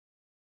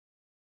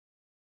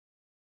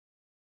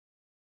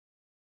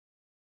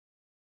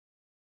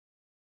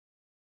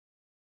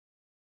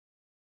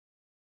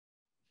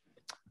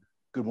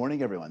Good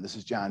morning, everyone. This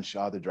is John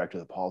Shaw, the director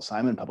of the Paul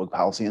Simon Public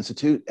Policy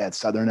Institute at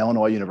Southern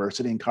Illinois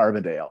University in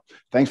Carbondale.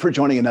 Thanks for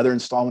joining another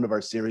installment of our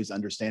series,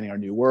 Understanding Our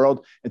New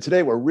World. And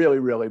today we're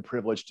really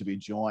privileged to be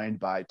joined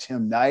by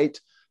Tim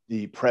Knight,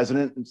 the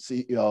president and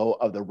CEO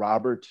of the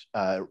Robert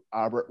R.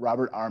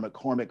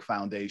 McCormick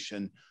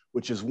Foundation,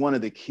 which is one of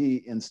the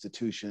key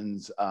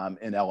institutions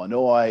in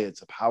Illinois.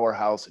 It's a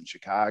powerhouse in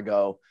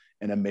Chicago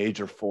and a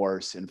major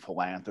force in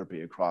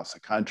philanthropy across the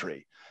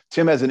country.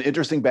 Tim has an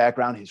interesting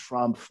background. He's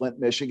from Flint,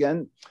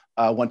 Michigan,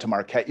 went to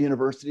Marquette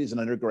University as an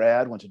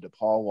undergrad, went to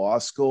DePaul Law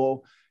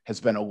School,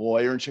 has been a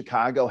lawyer in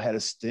Chicago, had a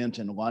stint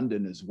in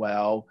London as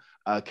well,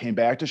 came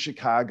back to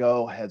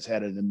Chicago, has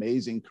had an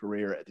amazing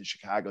career at the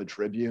Chicago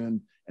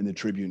Tribune and the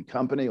Tribune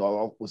Company,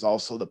 was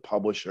also the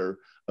publisher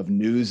of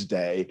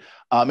Newsday.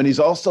 And he's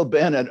also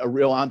been a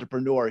real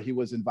entrepreneur. He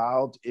was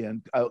involved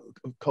in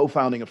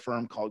co-founding a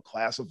firm called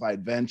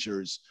Classified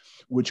Ventures,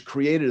 which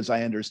created, as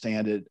I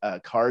understand it,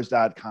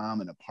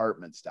 cars.com and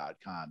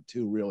apartments.com,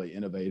 two really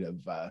innovative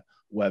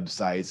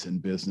websites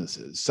and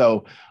businesses.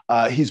 So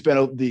he's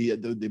been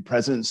the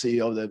president and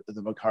CEO of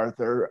the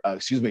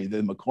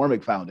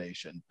McCormick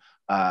Foundation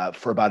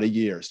for about a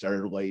year,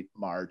 started late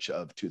March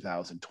of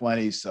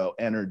 2020. So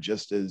entered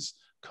just as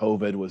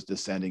COVID was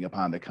descending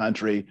upon the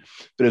country,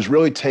 but has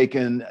really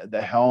taken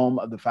the helm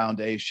of the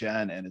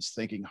foundation and is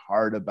thinking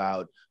hard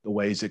about the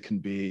ways it can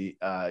be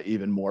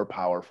even more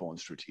powerful and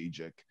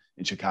strategic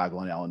in Chicago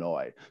and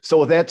Illinois. So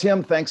with that,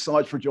 Tim, thanks so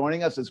much for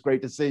joining us. It's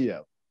great to see you.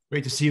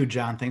 Great to see you,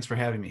 John. Thanks for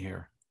having me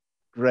here.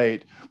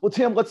 Great. Well,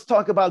 Tim, let's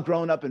talk about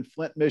growing up in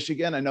Flint,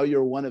 Michigan. I know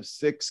you're one of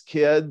 6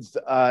 kids.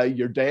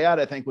 Your dad,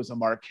 I think, was a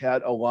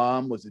Marquette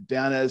alum, was a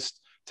dentist.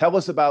 Tell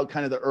us about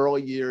kind of the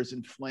early years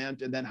in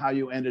Flint and then how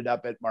you ended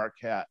up at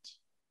Marquette.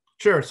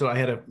 Sure. So I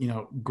had a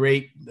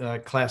great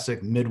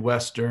classic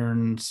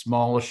Midwestern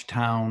smallish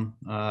town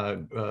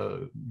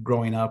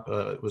growing up.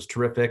 It was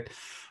terrific.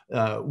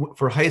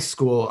 For high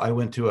school, I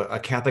went to a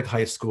Catholic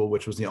high school,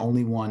 which was the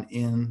only one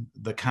in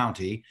the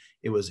county.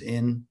 It was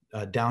in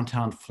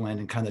downtown Flint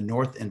and kind of the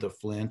north end of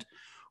Flint,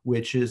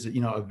 which is,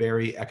 a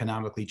very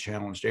economically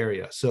challenged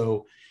area.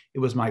 So it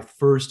was my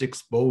first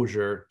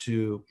exposure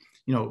to,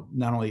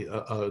 not only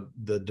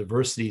the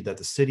diversity that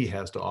the city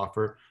has to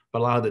offer, but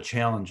a lot of the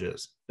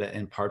challenges that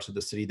in parts of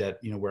the city that,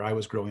 where I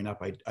was growing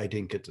up, I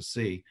didn't get to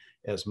see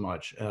as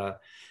much.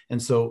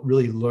 And so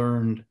really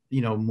learned,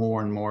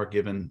 more and more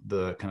given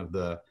the kind of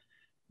the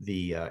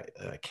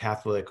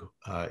Catholic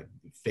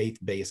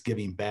faith-based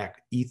giving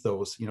back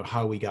ethos,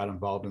 how we got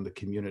involved in the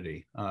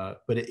community.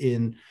 But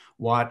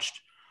watched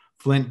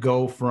Flint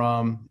go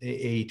from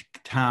a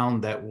town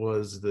that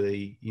was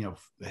the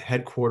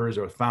headquarters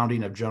or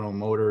founding of General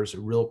Motors,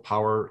 real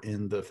power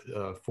in the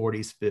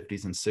 40s,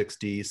 50s, and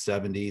 60s,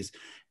 70s,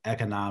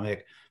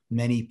 economic,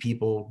 many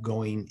people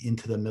going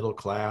into the middle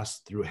class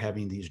through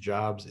having these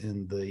jobs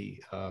in the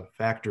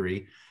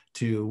factory,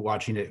 to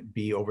watching it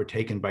be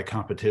overtaken by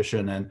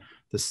competition and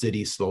the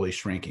city slowly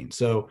shrinking.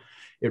 So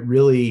it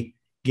really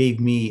gave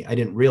me, I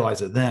didn't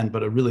realize it then,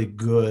 but a really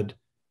good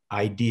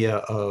idea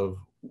of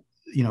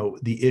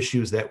the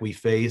issues that we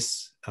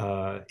face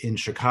in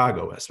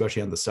Chicago,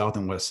 especially on the south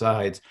and west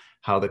sides,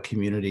 how the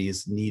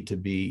communities need to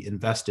be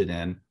invested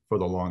in for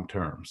the long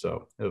term.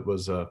 So it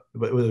was a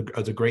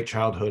great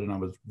childhood, and I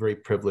was very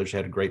privileged. I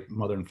had a great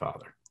mother and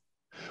father.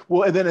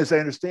 Well, and then as I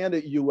understand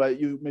it,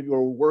 you maybe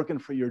were working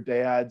for your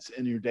dad's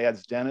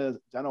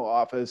dental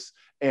office,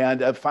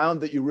 and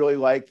found that you really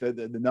liked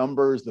the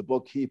numbers, the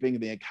bookkeeping,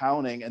 the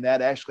accounting, and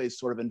that actually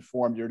sort of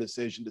informed your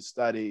decision to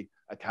study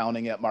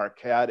accounting at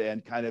Marquette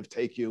and kind of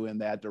take you in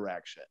that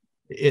direction.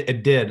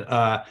 It did.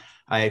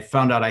 I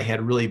found out I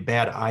had really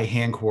bad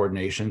eye-hand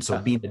coordination, so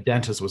being a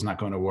dentist was not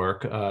going to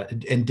work,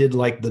 and did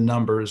like the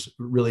numbers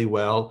really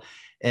well.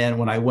 And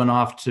when I went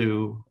off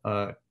to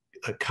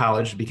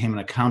college, became an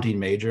accounting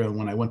major. And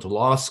when I went to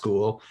law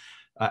school,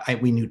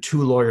 we knew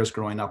 2 lawyers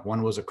growing up.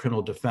 One was a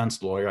criminal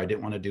defense lawyer. I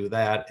didn't want to do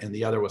that. And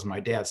the other was my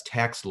dad's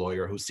tax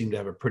lawyer, who seemed to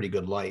have a pretty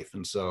good life.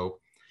 And so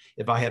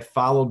if I had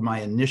followed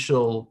my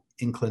initial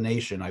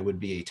inclination, I would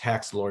be a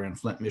tax lawyer in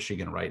Flint,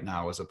 Michigan right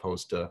now, as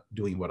opposed to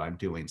doing what I'm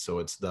doing. So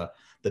it's the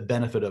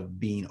benefit of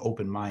being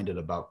open-minded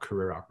about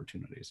career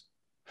opportunities.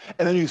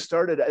 And then you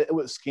started, it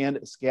was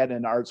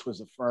Skadden Arts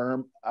was a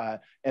firm,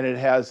 and it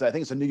has, I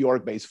think it's a New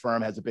York-based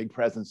firm, has a big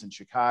presence in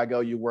Chicago.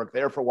 You worked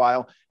there for a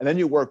while, and then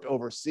you worked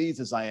overseas,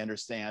 as I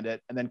understand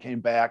it, and then came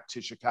back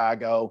to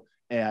Chicago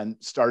and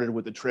started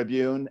with the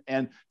Tribune.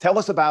 And tell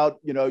us about,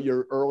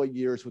 your early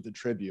years with the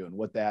Tribune,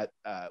 what that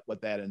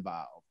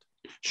involved.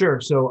 Sure.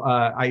 So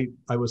I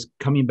was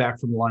coming back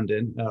from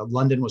London.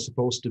 London was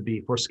supposed to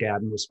be, for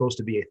Skadden, was supposed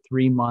to be a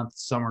 3-month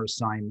summer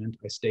assignment.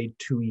 I stayed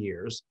 2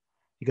 years,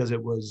 because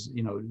it was,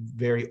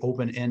 very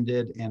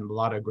open-ended and a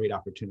lot of great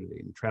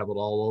opportunity, and traveled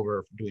all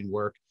over doing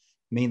work,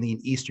 mainly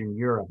in Eastern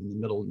Europe in the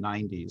middle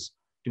 90s,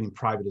 doing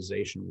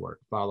privatization work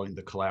following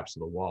the collapse of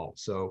the wall.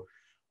 So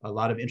a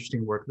lot of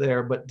interesting work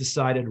there, but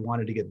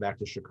wanted to get back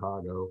to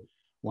Chicago,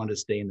 wanted to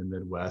stay in the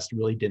Midwest,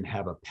 really didn't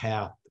have a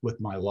path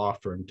with my law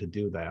firm to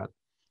do that.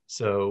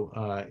 So,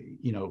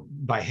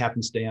 by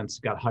happenstance,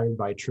 got hired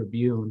by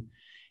Tribune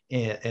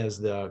as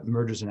the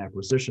mergers and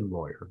acquisition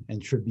lawyer.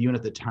 And Tribune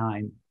at the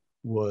time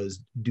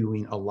was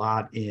doing a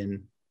lot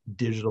in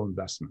digital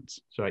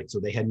investments. So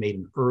they had made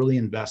an early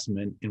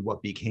investment in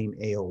what became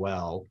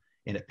AOL,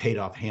 and it paid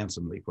off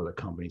handsomely for the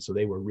company. So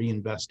they were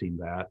reinvesting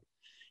that.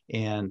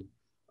 And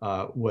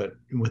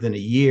within a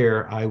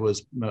year, I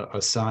was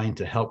assigned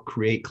to help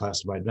create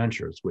Classified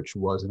Ventures, which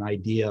was an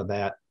idea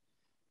that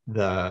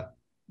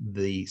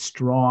the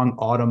strong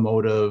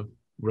automotive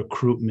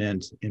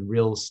recruitment in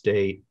real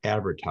estate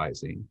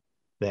advertising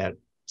that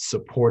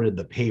supported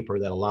the paper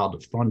that allowed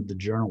to fund the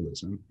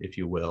journalism, if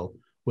you will,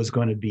 was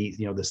going to be,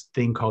 this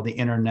thing called the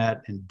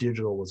internet, and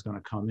digital was going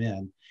to come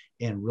in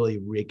and really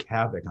wreak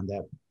havoc on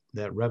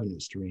that revenue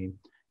stream.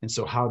 And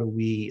so how do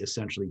we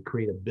essentially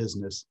create a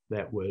business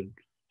that would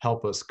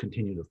help us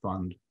continue to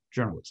fund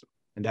journalism?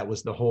 And that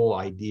was the whole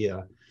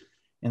idea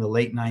in the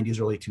late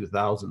 90s, early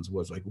 2000s,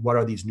 was like, what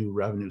are these new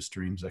revenue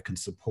streams that can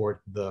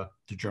support the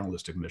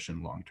journalistic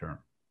mission long term?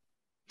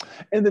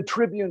 And the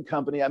Tribune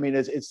Company, I mean,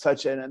 it's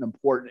such an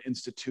important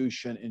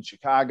institution in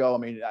Chicago. I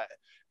mean,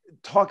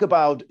 talk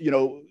about,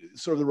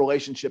 sort of the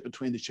relationship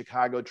between the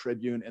Chicago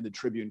Tribune and the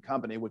Tribune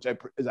Company, which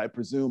as I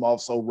presume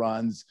also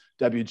runs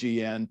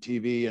WGN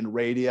TV and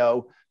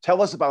radio.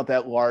 Tell us about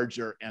that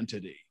larger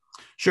entity.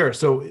 Sure.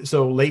 So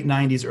late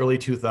 90s, early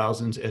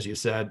 2000s, as you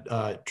said,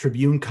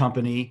 Tribune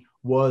Company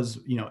was,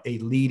 a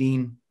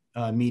leading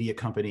media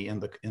company in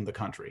the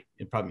country.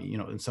 It probably,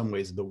 in some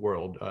ways the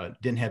world.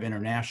 Didn't have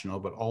international,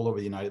 but all over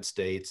the United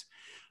States.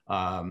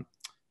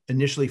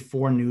 Initially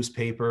 4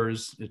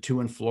 newspapers,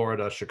 2 in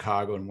Florida,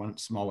 Chicago, and 1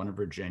 small one in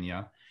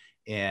Virginia,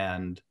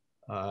 and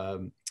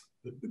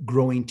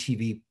growing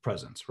TV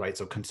presence, right?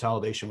 So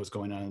consolidation was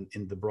going on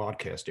in the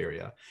broadcast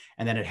area.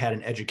 And then it had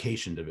an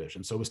education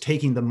division. So it was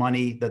taking the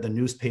money that the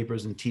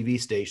newspapers and TV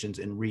stations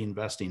and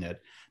reinvesting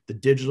it. The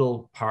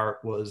digital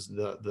part was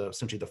the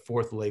essentially the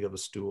 4th leg of a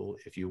stool,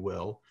 if you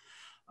will.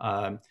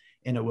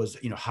 And it was,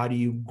 how do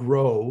you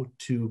grow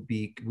to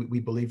be,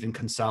 we believed in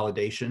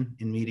consolidation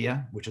in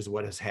media, which is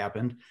what has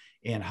happened.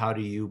 And how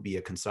do you be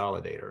a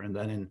consolidator? And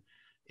then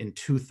in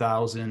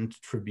 2000,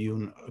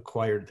 Tribune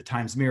acquired the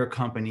Times Mirror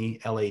Company,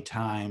 LA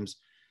Times,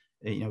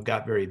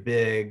 got very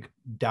big,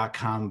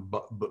 .com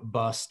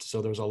bust.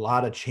 So there was a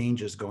lot of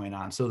changes going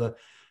on. So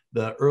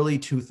the early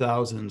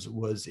 2000s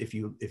was, if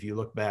you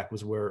look back,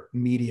 was where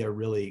media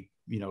really,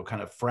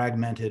 kind of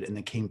fragmented and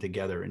then came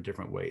together in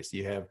different ways.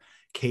 You have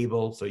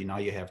cable. So now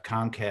you have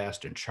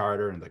Comcast and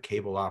Charter and the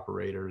cable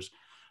operators.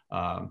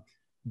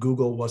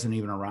 Google wasn't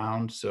even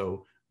around.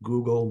 So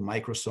Google,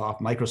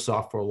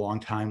 Microsoft for a long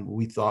time,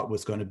 we thought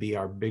was going to be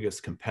our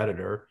biggest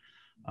competitor.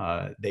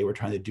 They were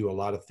trying to do a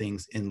lot of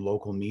things in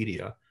local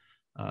media.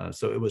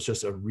 So it was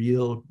just a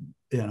real,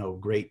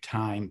 great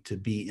time to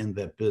be in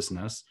that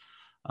business.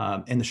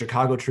 And the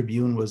Chicago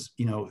Tribune was,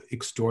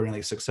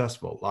 extraordinarily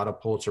successful. A lot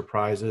of Pulitzer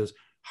Prizes,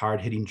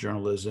 hard-hitting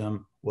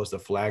journalism, was the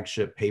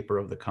flagship paper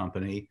of the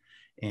company,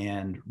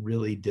 and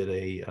really did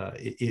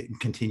it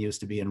continues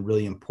to be a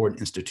really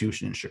important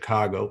institution in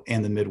Chicago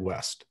and the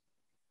Midwest.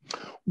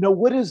 Now,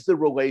 what is the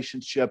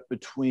relationship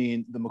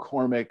between the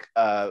McCormick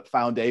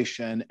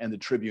Foundation and the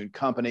Tribune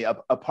Company,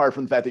 apart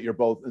from the fact that you're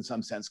both, in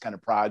some sense, kind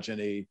of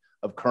progeny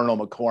of Colonel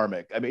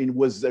McCormick? I mean,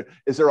 is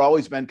there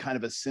always been kind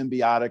of a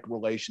symbiotic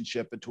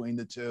relationship between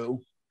the two?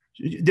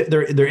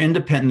 They're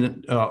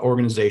independent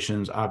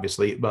organizations,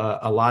 obviously, but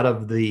a lot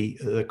of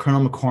the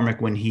Colonel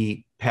McCormick, when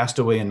he passed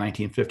away in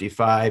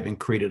 1955 and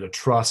created a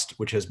trust,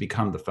 which has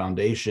become the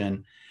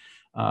foundation,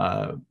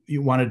 he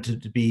wanted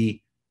to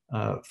be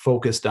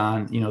focused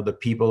on, the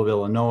people of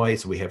Illinois.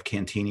 So we have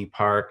Cantini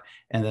Park,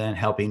 and then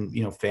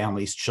helping,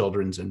 families,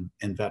 children's, and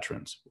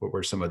veterans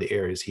were some of the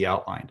areas he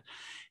outlined.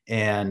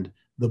 And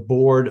the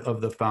board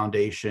of the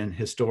foundation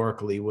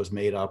historically was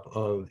made up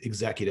of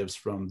executives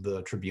from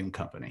the Tribune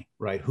Company,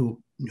 right?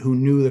 Who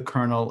knew the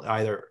Colonel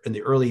either in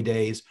the early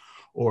days,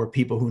 or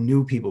people who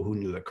knew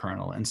the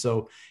Colonel. And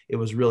so it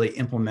was really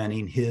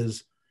implementing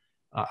his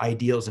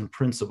ideals and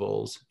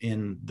principles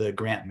in the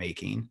grant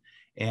making.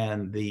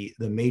 And the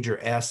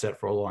major asset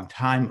for a long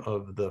time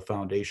of the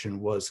foundation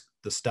was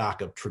the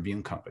stock of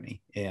Tribune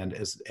Company. And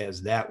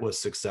as that was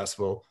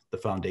successful, the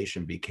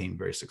foundation became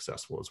very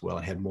successful as well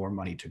and had more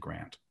money to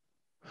grant.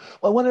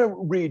 Well, I want to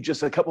read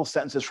just a couple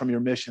sentences from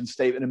your mission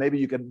statement, and maybe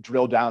you can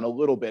drill down a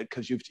little bit,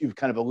 because you've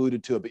kind of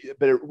alluded to it,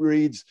 but it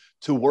reads: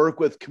 to work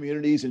with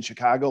communities in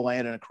Chicagoland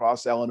and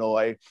across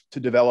Illinois to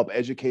develop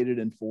educated,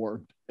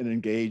 informed, and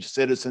engaged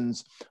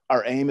citizens.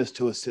 Our aim is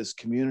to assist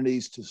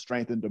communities to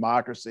strengthen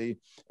democracy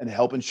and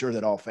help ensure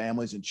that all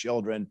families and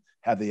children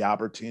have the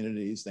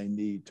opportunities they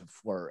need to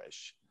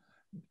flourish.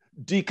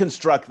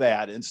 Deconstruct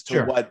that as to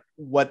Sure.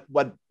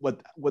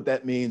 what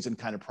that means in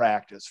kind of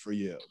practice for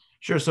you.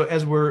 Sure. So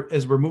as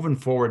we're moving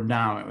forward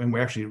now, and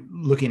we're actually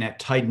looking at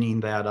tightening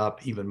that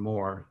up even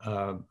more,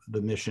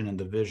 the mission and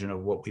the vision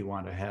of what we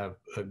want to have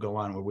go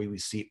on, where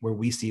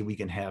we see we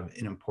can have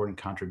an important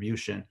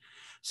contribution.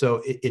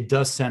 So it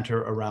does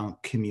center around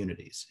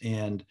communities,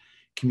 and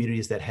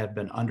communities that have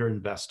been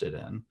underinvested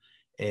in,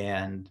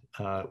 and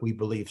we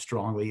believe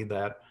strongly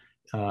that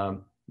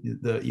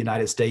the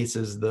United States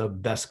is the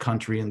best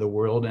country in the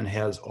world and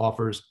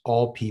offers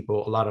all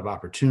people a lot of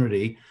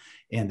opportunity,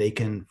 and they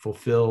can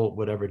fulfill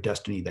whatever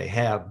destiny they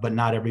have, but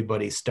not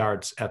everybody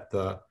starts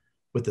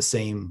with the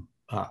same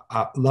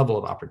level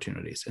of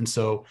opportunities. And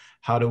so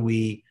how do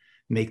we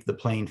make the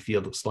playing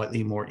field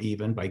slightly more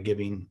even by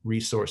giving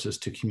resources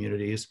to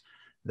communities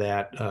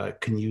that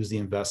can use the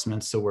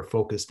investments? So we're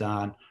focused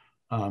on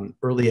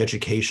early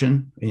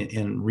education,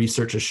 and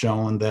research has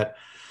shown that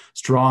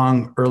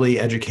strong early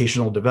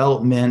educational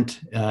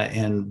development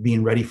and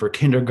being ready for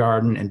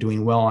kindergarten and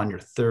doing well on your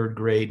third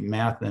grade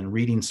math and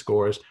reading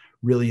scores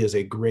really is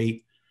a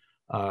great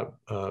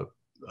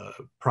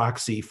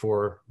proxy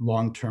for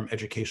long-term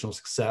educational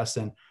success.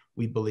 And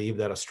we believe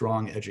that a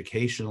strong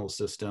educational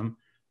system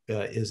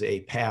is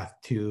a path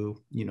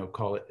to,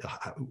 call it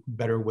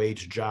better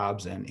wage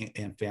jobs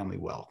and family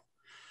wealth.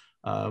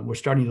 We're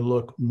starting to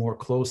look more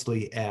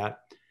closely at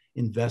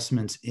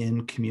investments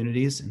in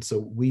communities. And so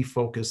we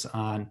focus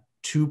on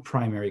two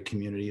primary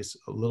communities: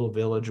 a Little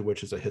Village,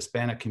 which is a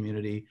Hispanic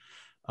community,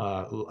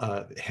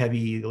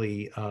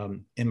 heavily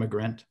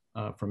immigrant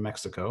from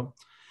Mexico,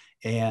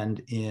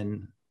 and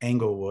in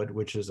Englewood,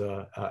 which is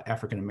a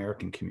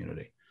African-American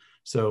community.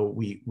 So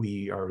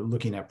we are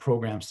looking at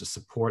programs to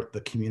support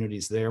the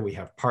communities there. We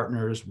have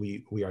partners.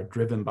 We are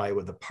driven by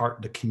what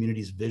the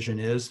community's vision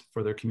is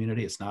for their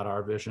community. It's not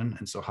our vision.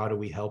 And so how do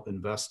we help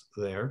invest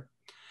there?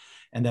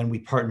 And then we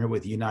partner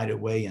with United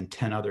Way and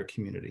 10 other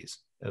communities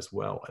as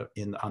well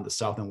on the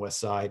south and west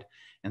side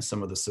and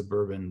some of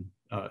the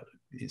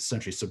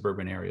essentially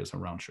suburban areas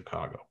around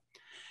Chicago.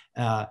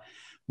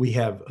 We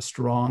have a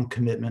strong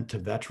commitment to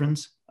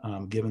veterans.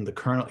 Given the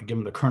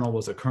colonel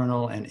was a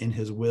colonel, and in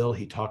his will,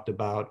 he talked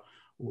about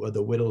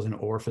the widows and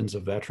orphans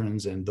of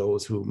veterans and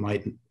those who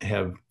might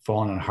have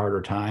fallen on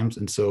harder times.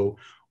 And so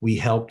we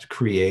helped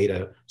create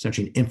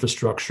essentially an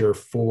infrastructure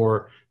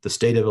for the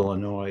state of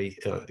Illinois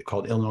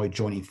called Illinois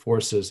Joining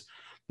Forces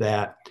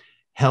that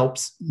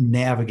helps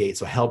navigate,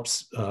 so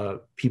helps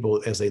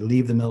people as they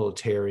leave the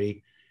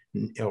military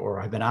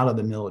or have been out of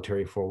the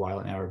military for a while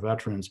and are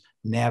veterans,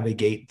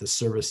 navigate the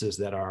services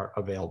that are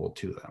available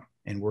to them,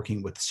 and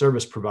working with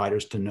service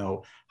providers to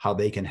know how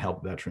they can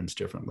help veterans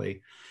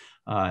differently.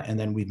 And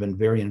then we've been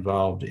very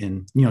involved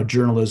in,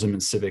 journalism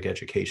and civic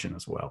education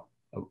as well,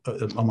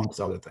 amongst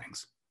other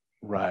things.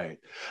 Right.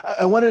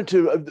 I wanted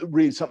to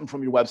read something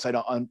from your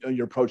website on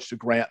your approach to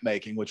grant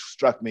making, which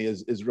struck me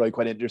as really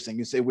quite interesting.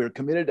 You say, we're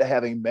committed to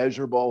having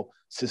measurable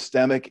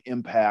systemic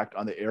impact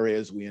on the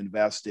areas we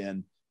invest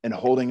in and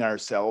holding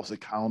ourselves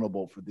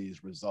accountable for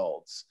these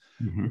results.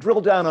 Mm-hmm.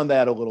 Drill down on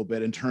that a little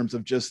bit in terms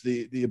of just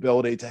the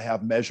ability to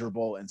have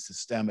measurable and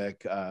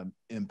systemic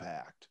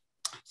impact.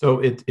 So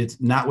it's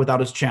not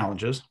without its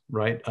challenges,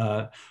 right?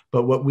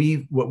 But what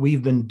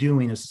we've been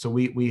doing is, so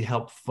we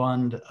help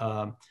fund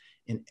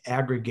an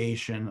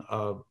aggregation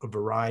of a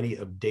variety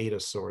of data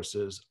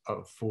sources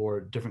for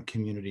different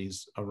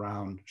communities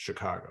around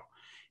Chicago.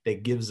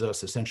 That gives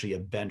us essentially a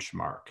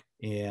benchmark,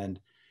 and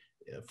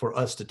for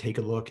us to take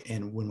a look,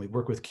 and when we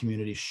work with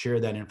communities, share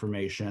that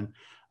information,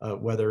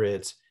 whether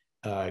it's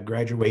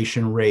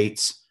graduation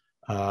rates,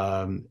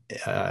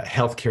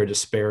 healthcare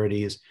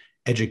disparities,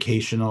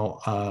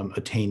 educational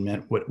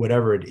attainment,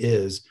 whatever it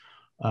is.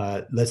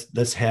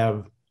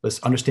 Let's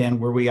understand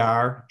where we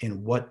are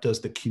and what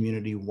does the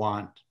community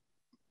want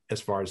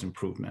as far as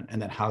improvement,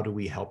 and then how do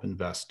we help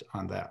invest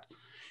on that.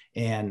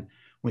 And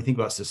when we think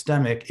about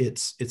systemic,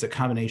 it's a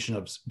combination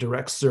of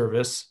direct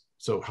service.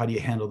 So how do you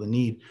handle the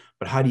need,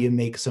 but how do you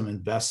make some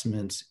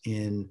investments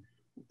in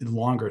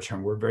longer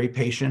term? We're very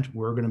patient.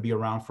 We're going to be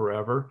around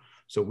forever.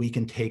 So we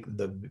can take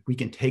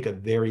a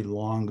very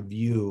long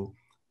view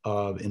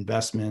of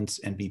investments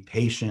and be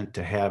patient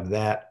to have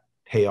that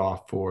pay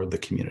off for the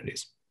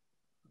communities.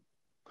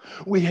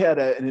 We had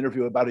an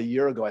interview about a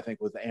year ago, I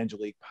think, with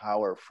Angelique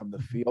Power from the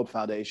Field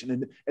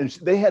Foundation, and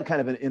they had kind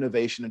of an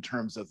innovation in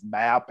terms of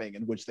mapping,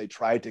 in which they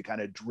tried to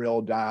kind of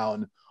drill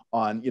down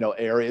on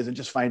areas and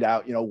just find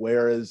out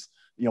where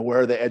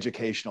are the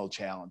educational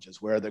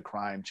challenges, where are the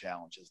crime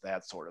challenges,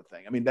 that sort of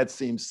thing. I mean, that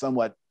seems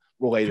somewhat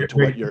related to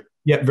what you're.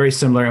 Yeah, very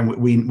similar, and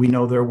we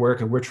know their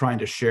work, and we're trying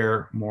to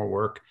share more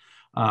work.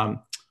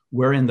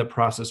 We're in the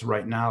process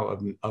right now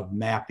of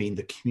mapping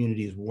the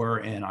communities we're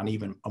in on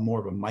even more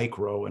of a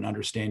micro, and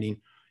understanding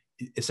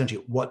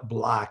essentially what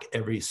block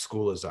every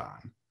school is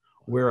on.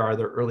 Where are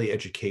there early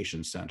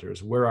education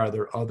centers? Where are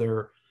there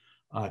other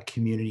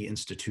community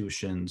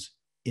institutions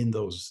in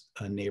those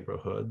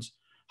neighborhoods?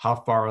 How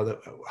far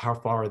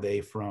are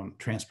they from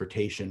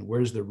transportation?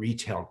 Where's the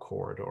retail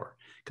corridor?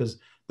 Because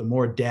the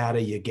more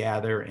data you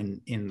gather,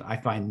 and I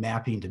find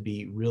mapping to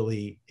be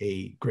really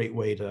a great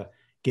way to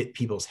get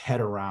people's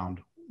head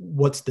around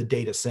what's the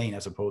data saying,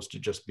 as opposed to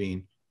just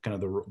being kind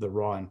of the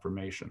raw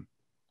information.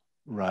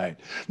 Right.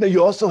 Now,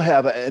 you also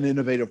have an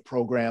innovative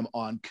program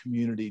on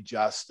community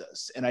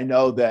justice. And I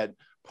know that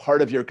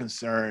part of your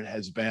concern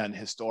has been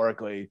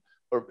historically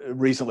or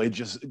recently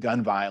just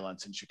gun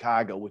violence in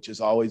Chicago, which has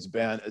always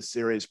been a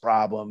serious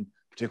problem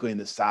particularly in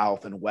the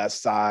South and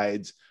West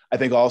sides. I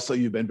think also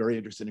you've been very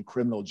interested in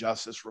criminal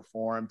justice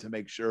reform to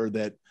make sure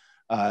that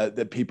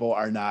that people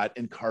are not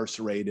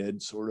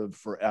incarcerated sort of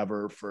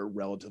forever for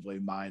relatively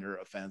minor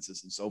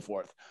offenses and so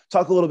forth.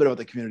 Talk a little bit about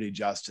the community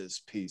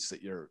justice piece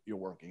that you're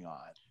working on.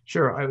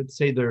 Sure, I would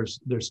say there's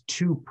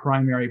two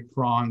primary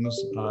prongs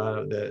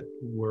that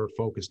we're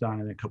focused on,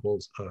 and a couple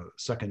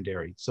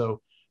secondary.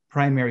 So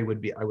primary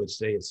would be, I would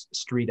say, it's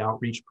street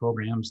outreach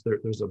programs.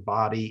 There's a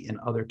body in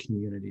other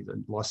communities,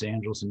 in Los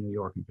Angeles and New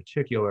York in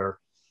particular,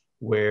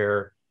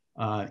 where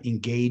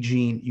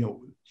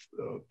engaging,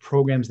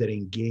 programs that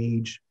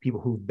engage people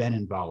who've been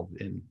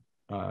involved in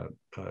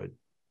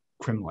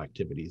criminal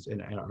activities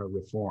and are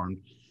reformed,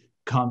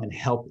 come and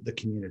help the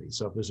community.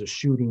 So if there's a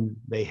shooting,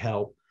 they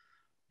help,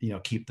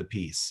 keep the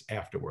peace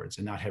afterwards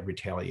and not have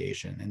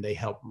retaliation. And they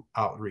help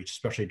outreach,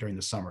 especially during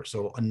the summer.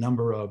 So a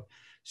number of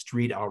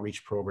street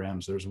outreach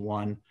programs. There's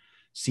one,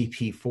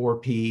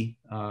 CP4P,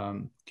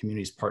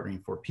 Communities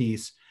Partnering for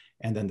Peace,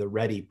 and then the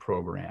READY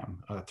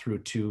program through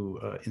two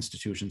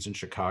institutions in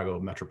Chicago,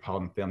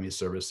 Metropolitan Family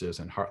Services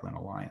and Heartland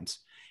Alliance.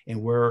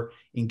 And we're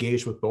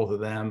engaged with both of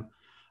them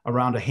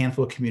around a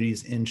handful of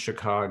communities in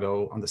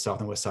Chicago on the south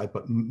and west side,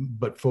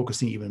 but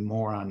focusing even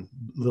more on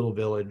Little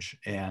Village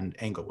and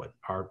Englewood,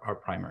 our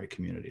primary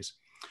communities.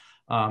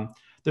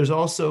 There's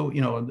also,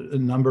 a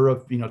number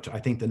of, I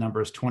think the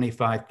number is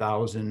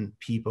 25,000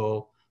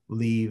 people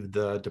leave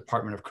the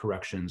Department of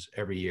Corrections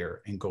every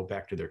year and go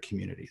back to their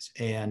communities.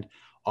 And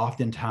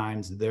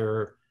oftentimes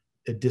they're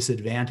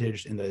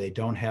disadvantaged in that they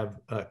don't have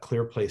a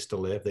clear place to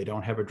live. They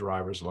don't have a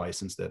driver's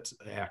license that's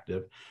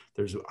active.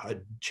 There's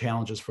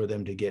challenges for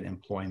them to get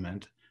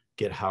employment,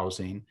 get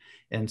housing.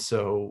 And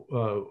so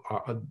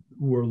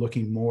we're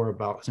looking more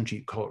about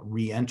essentially call it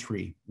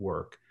reentry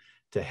work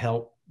to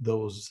help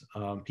those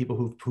people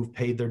who've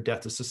paid their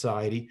debt to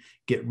society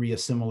get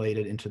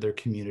reassimilated into their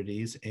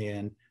communities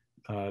and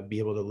be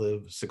able to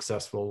live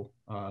successful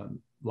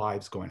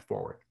lives going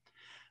forward.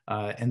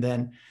 And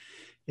then,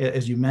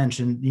 as you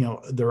mentioned,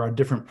 there are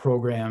different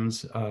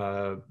programs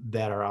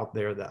that are out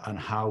there on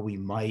how we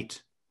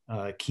might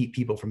keep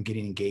people from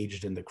getting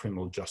engaged in the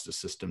criminal justice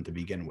system to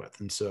begin with.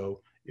 And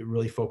so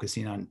really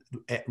focusing on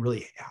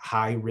really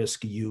high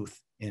risk youth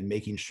and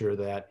making sure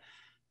that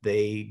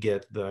they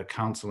get the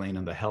counseling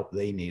and the help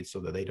they need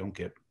so that they don't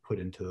get put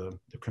into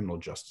the criminal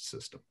justice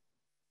system.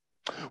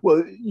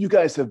 Well, you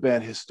guys have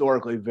been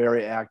historically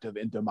very active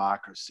in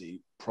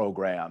democracy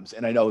programs.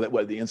 And I know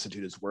that the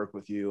Institute has worked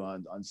with you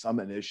on some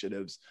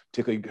initiatives,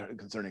 particularly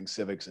concerning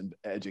civics and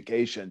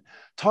education.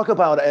 Talk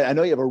about, I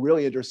know you have a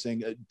really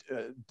interesting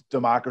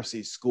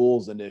democracy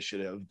schools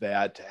initiative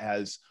that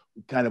has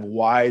kind of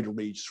wide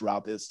reach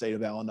throughout the state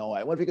of Illinois.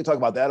 I wonder if you could talk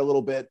about that a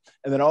little bit.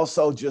 And then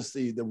also just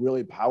the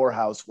really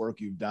powerhouse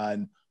work you've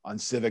done on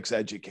civics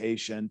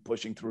education,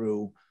 pushing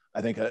through,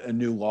 I think, a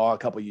new law a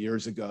couple of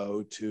years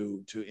ago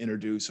to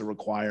introduce a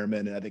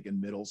requirement, and I think in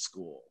middle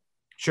school.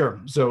 Sure.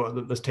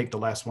 So let's take the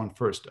last one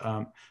first.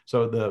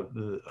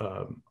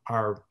 So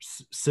our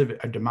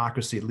civic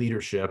democracy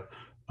leadership,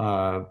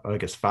 I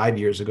guess 5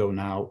 years ago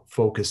now,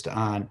 focused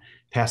on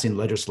passing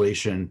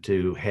legislation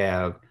to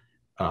have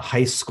a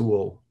high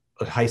school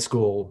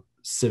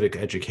civic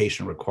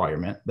education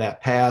requirement.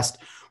 That passed.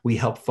 We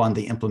helped fund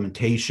the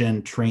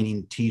implementation,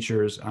 training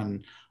teachers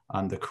on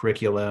the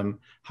curriculum,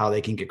 how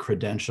they can get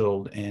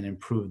credentialed and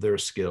improve their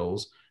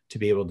skills to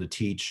be able to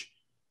teach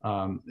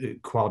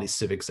quality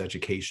civics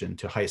education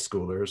to high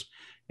schoolers.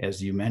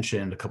 As you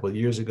mentioned, a couple of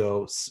years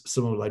ago,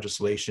 similar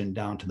legislation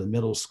down to the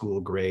middle school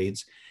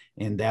grades,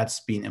 and that's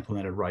being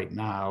implemented right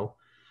now.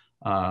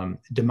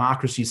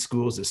 Democracy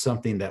schools is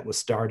something that was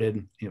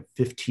started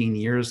 15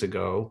 years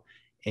ago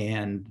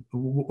and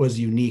was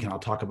unique, and I'll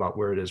talk about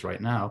where it is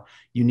right now,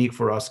 unique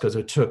for us because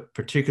it took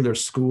particular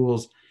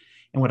schools.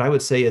 And what I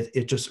would say is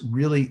it just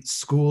really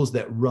schools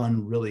that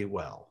run really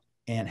well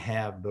and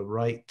have the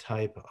right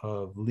type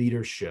of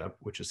leadership,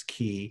 which is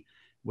key,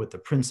 with the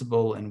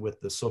principal and with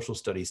the social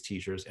studies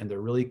teachers. And they're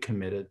really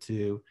committed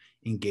to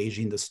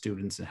engaging the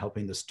students and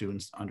helping the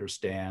students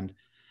understand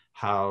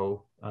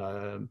how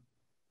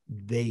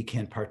they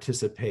can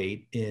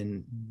participate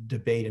in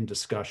debate and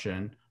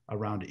discussion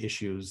around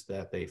issues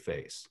that they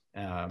face.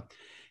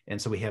 And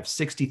so we have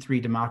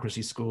 63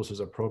 democracy schools as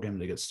a program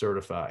to get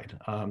certified.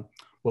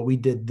 What we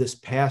did this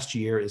past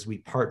year is we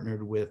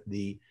partnered with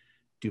the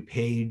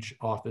DuPage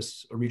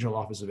office, Regional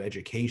Office of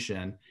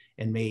Education,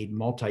 and made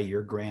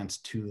multi-year grants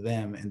to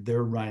them. And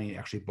they're running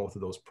actually both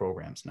of those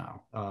programs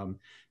now.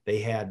 They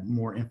had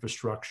more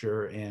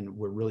infrastructure and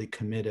were really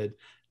committed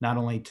not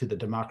only to the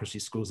democracy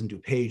schools in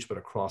DuPage, but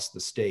across the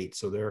state.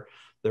 So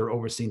they're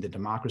overseeing the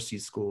democracy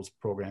schools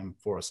program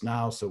for us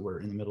now. So we're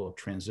in the middle of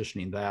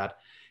transitioning that,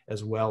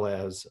 as well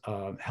as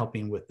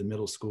helping with the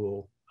middle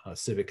school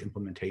civic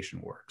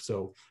implementation work.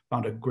 So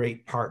found a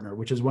great partner,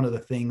 which is one of the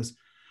things,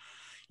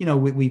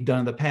 we've done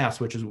in the past,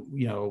 which is,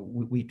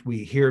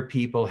 we hear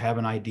people have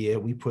an idea,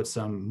 we put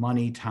some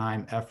money,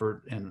 time,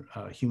 effort, and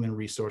human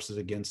resources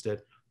against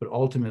it, but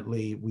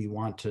ultimately we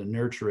want to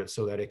nurture it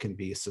so that it can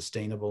be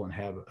sustainable and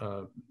have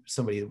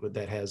somebody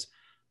that has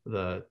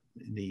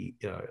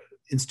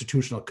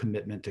institutional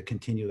commitment to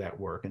continue that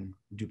work. And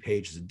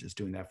DuPage is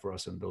doing that for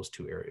us in those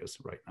two areas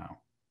right now.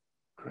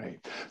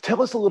 Great.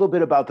 Tell us a little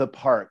bit about the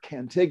park,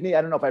 Cantigny.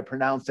 I don't know if I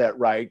pronounced that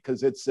right,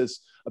 because it's this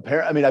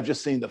apparent. I mean, I've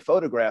just seen the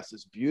photographs.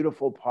 This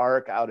beautiful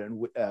park out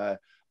in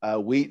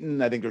Wheaton.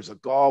 I think there's a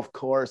golf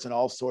course and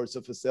all sorts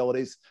of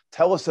facilities.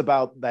 Tell us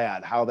about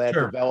that, how that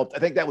developed. I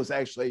think that was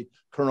actually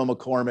Colonel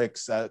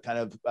McCormick's kind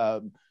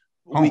of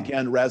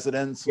weekend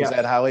residence. Was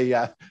that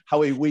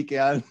how he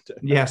weekend?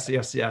 Yes.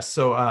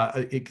 So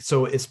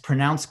so it's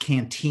pronounced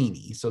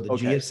Cantigny. So the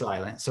G is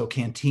silent. So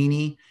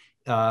Cantigny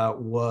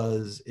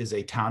is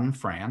a town in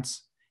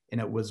France, and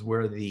it was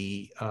where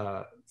the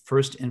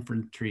 1st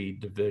Infantry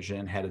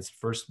Division had its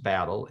first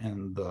battle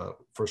in the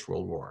First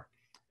World War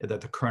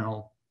that the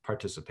colonel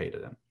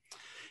participated in.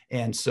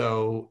 And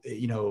so,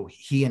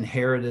 he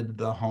inherited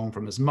the home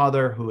from his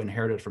mother, who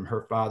inherited from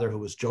her father, who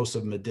was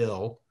Joseph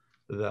Medill,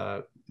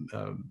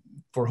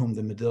 for whom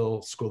the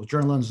Medill School of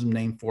Journalism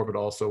named for, but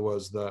also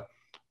was the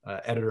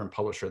editor and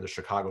publisher of the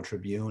Chicago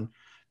Tribune,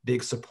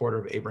 big supporter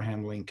of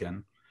Abraham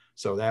Lincoln.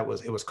 So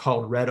it was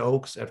called Red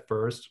Oaks at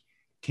first.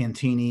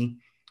 Cantigny,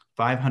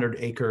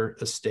 500-acre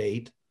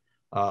estate,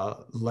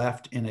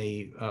 left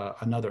in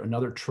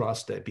another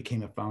trust that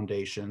became a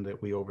foundation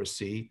that we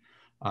oversee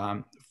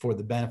for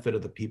the benefit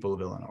of the people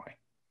of Illinois.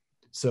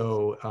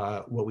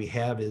 So what we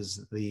have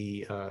is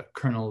the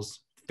Colonel's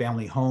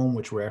family home,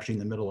 which we're actually in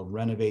the middle of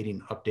renovating,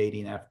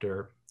 updating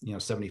after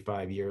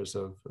 75 years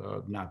of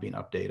not being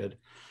updated.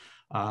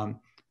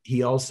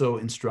 He also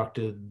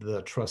instructed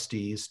the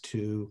trustees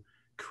to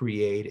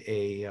create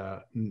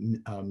a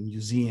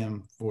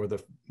museum for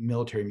the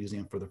military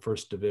museum for the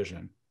 1st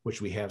Division, which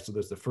we have. So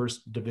there's the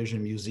 1st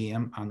Division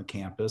Museum on the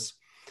campus,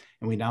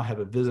 and we now have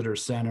a visitor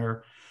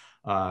center,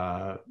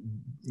 a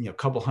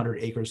couple hundred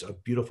acres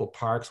of beautiful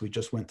parks. We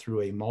just went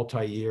through a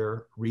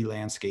multi-year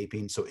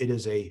re-landscaping. So it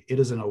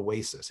is an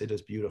oasis. It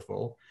is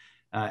beautiful.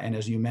 And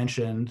as you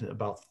mentioned,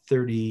 about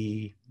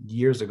 30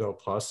 years ago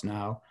plus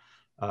now,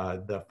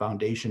 the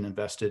foundation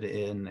invested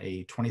in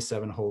a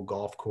 27-hole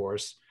golf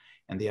course.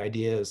 And the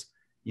idea is,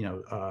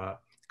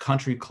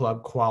 country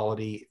club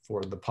quality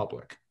for the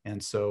public.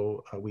 And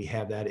so we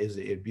have that as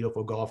a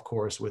beautiful golf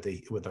course with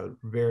a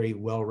very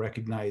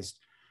well-recognized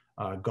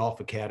golf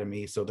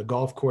academy. So the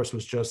golf course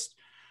was just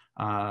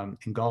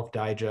in Golf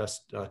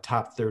Digest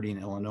top 30 in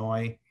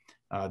Illinois.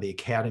 The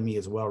academy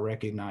is well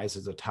recognized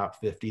as a top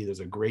 50.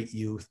 There's a great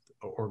youth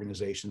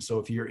organization. So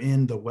if you're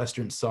in the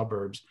western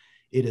suburbs,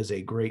 it is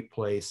a great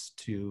place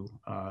to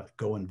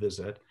go and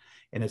visit.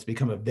 And it's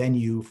become a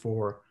venue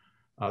for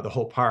the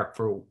whole park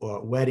for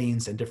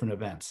weddings and different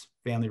events,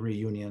 family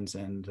reunions.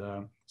 And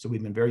so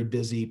we've been very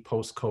busy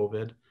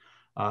post-COVID.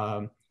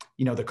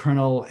 The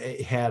Colonel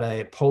had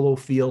a polo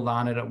field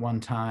on it at one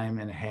time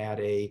and had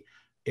a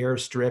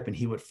airstrip, and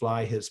he would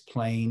fly his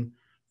plane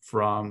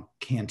from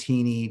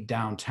Cantigny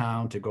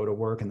downtown to go to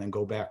work and then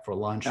go back for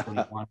lunch when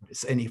he wanted.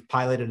 And he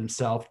piloted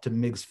himself to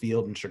Meigs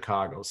Field in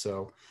Chicago.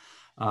 So,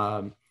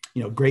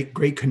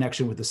 great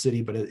connection with the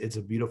city, but it's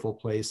a beautiful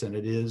place, and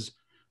it is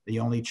the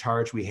only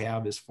charge we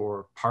have is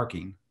for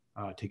parking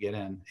to get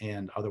in,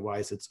 and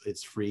otherwise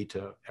it's free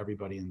to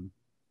everybody in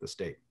the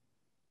state.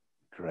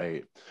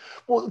 Great.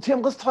 Well,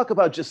 Tim, let's talk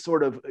about just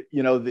sort of,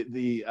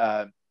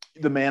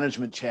 the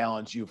management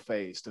challenge you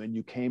faced. I mean,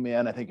 you came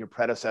in, I think your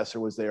predecessor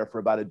was there for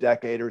about a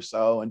decade or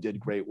so and did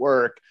great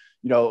work.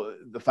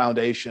 The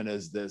foundation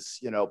is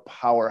this,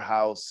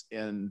 powerhouse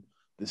in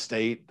the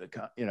state,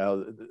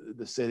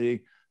 the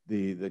city,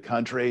 the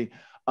country.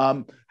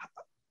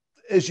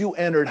 As you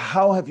entered,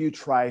 how have you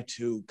tried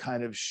to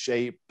kind of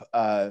shape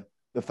the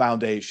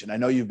foundation? I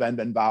know you've been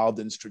involved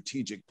in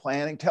strategic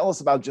planning. Tell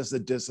us about just the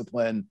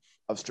discipline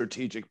of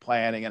strategic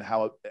planning and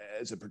how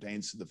as it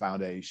pertains to the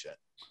foundation.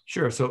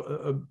 Sure.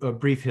 So a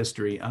brief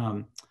history.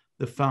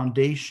 The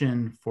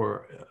foundation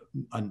for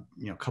a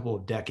couple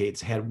of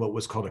decades had what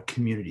was called a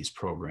communities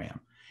program.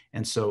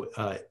 And so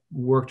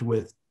worked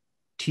with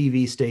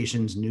TV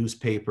stations,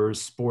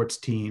 newspapers, sports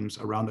teams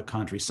around the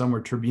country. Some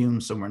were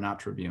Tribune, some were not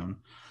Tribune,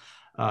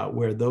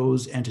 where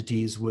those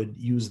entities would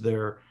use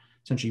their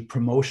essentially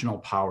promotional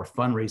power,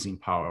 fundraising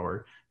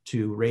power,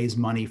 to raise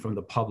money from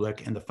the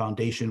public, and the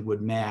foundation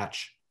would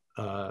match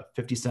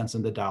 50 cents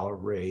on the dollar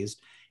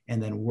raised,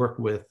 and then work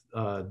with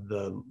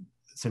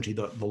essentially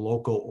the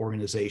local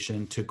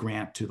organization to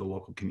grant to the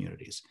local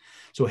communities.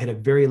 So it had a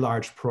very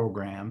large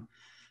program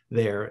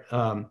there.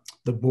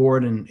 The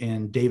board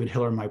and David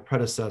Hiller, my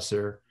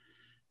predecessor,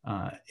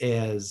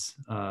 as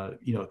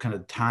kind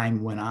of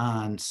time went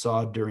on,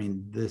 saw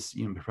during this,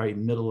 probably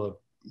middle of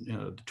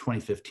the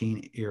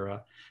 2015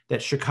 era,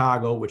 that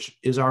Chicago, which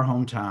is our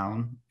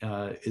hometown,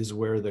 is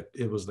where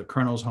it was the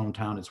Colonel's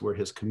hometown, it's where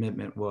his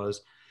commitment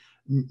was,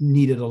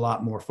 needed a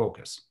lot more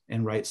focus.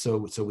 And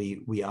so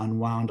we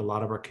unwound a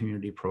lot of our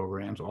community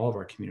programs, all of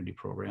our community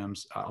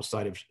programs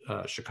outside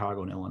of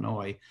Chicago and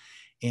Illinois,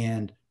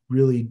 and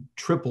really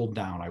tripled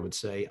down, I would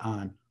say,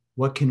 on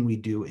what can we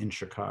do in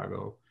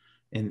Chicago.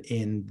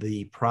 And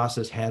the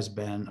process has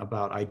been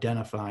about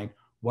identifying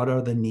what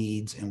are the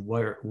needs and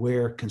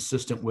where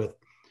consistent with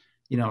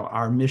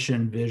our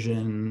mission,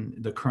 vision,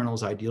 the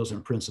Colonel's ideals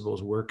and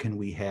principles, where can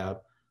we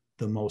have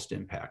the most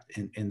impact?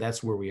 And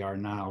that's where we are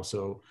now.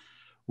 So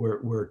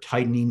we're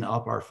tightening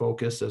up our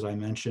focus. As I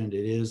mentioned,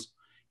 it is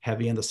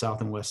heavy on the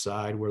South and West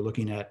side. We're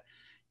looking at,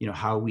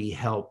 how we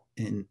help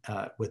in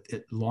with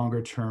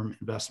longer term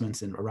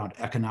investments in around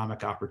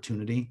economic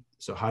opportunity.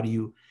 So how do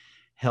you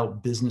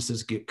help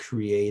businesses get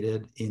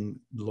created in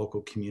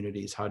local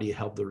communities? How do you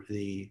help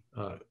the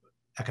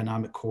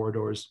economic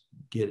corridors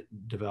get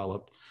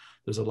developed?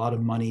 There's a lot of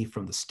money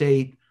from the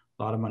state,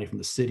 a lot of money from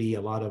the city,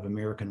 a lot of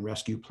American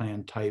Rescue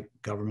Plan type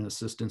government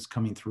assistance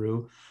coming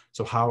through.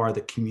 So how are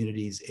the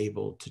communities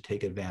able to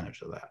take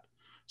advantage of that?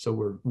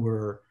 So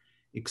we're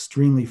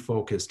extremely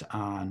focused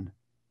on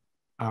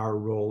our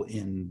role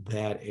in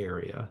that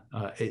area,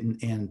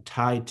 and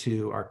tied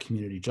to our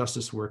community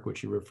justice work,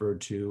 which you referred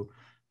to,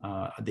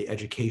 the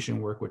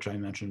education work, which I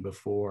mentioned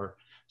before.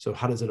 So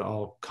how does it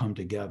all come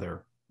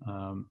together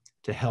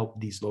to help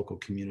these local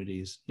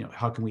communities?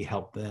 How can we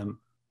help them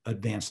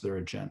advance their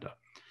agenda?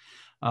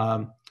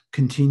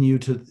 Continue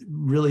to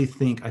really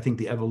think, I think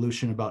the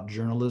evolution about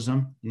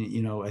journalism,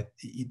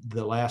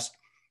 the last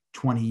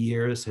 20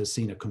 years has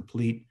seen a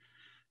complete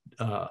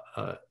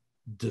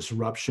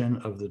disruption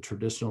of the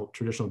traditional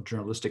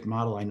journalistic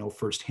model. I know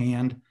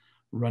firsthand,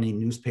 running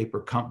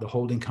the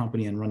holding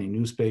company and running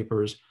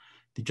newspapers,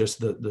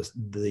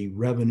 the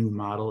revenue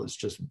model is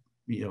just,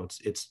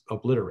 it's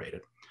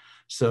obliterated.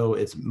 So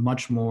it's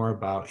much more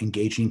about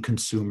engaging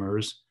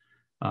consumers.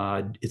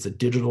 It's a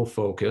digital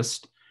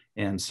focused.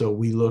 And so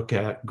we look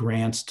at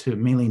grants to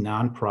mainly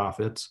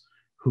nonprofits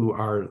who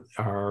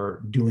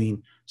are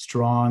doing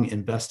strong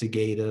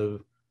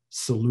investigative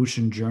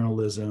solution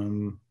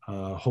journalism,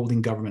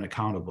 holding government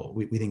accountable.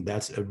 We think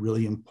that's a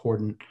really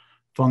important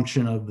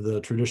function of the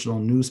traditional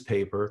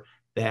newspaper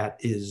that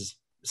is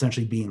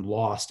essentially being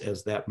lost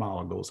as that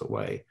model goes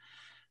away.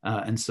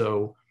 And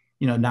so,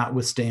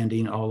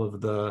 notwithstanding all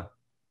of the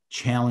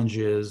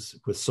challenges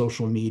with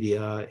social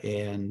media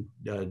and,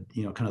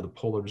 kind of the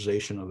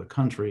polarization of the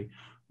country,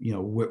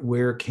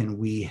 where can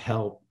we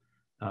help,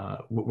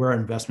 where are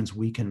investments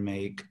we can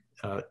make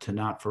to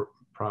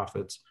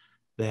not-for-profits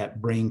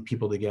that bring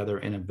people together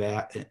and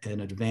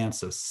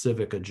advance a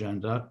civic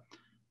agenda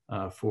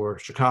for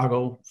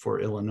Chicago,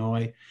 for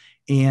Illinois,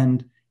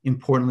 and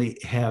importantly,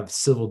 have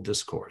civil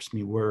discourse. I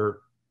mean, we're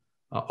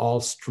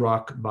all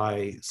struck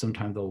by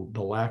sometimes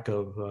the lack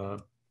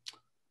of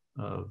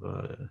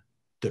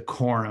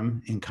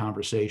decorum in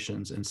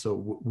conversations. And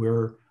so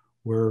we're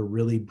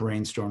really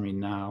brainstorming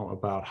now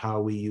about how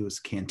we use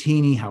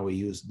Cantini, how we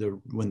use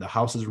when the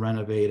house is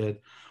renovated,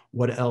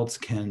 what else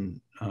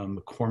can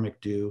McCormick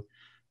do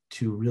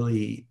to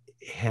really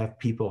have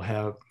people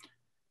have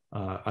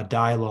a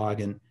dialogue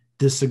and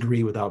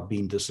disagree without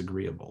being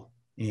disagreeable,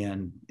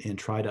 and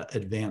try to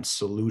advance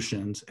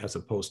solutions as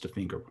opposed to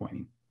finger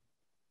pointing.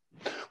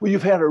 Well,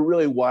 you've had a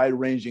really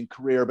wide-ranging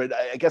career, but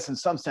I guess in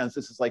some sense,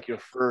 this is like your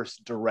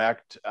first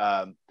direct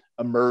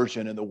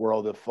immersion in the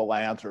world of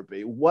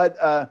philanthropy.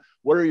 What are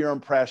your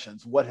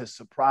impressions? What has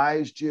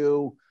surprised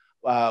you?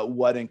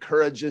 What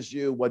encourages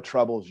you? What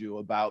troubles you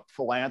about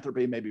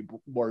philanthropy, maybe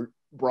more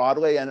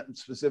broadly, and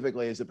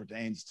specifically as it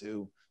pertains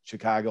to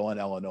Chicago and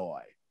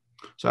Illinois?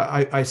 So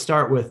I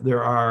start with,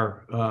 there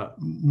are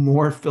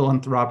more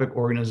philanthropic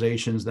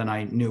organizations than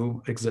I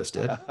knew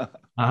existed,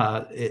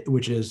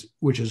 which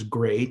is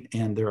great,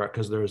 and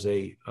because there's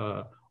a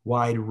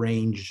wide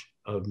range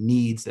of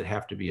needs that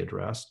have to be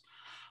addressed.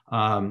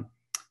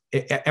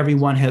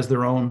 Everyone has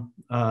their own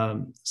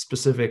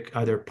specific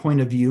either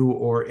point of view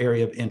or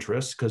area of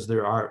interest, because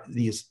there are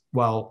these,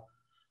 well,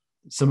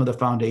 some of the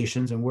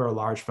foundations, and we're a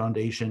large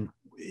foundation,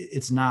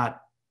 it's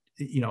not,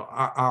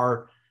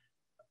 our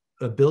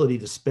ability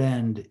to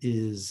spend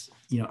is,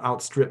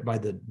 outstripped by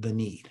the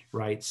need,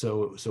 right?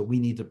 So we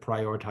need to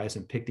prioritize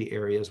and pick the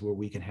areas where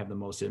we can have the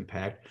most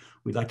impact.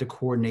 We'd like to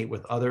coordinate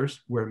with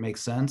others where it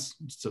makes sense,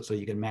 so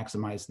you can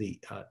maximize the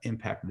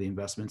impact of the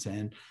investments,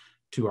 and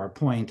to our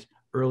point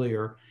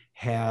earlier,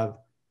 have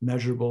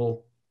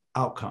measurable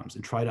outcomes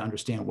and try to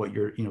understand what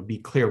you're, be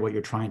clear what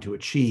you're trying to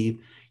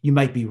achieve. You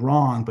might be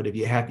wrong, but if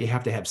you have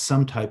to have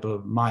some type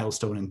of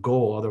milestone and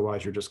goal,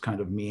 otherwise you're just kind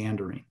of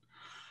meandering.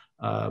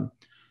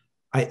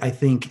 I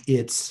think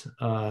it's,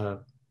 I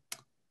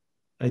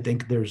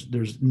think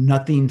there's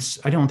nothing,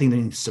 I don't think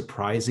there's anything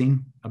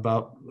surprising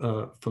about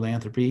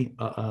philanthropy.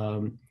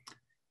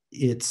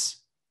 It's,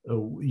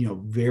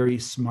 very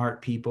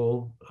smart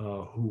people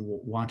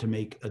who want to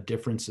make a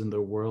difference in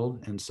the world.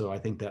 And so I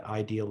think that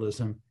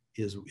idealism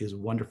is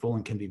wonderful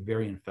and can be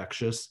very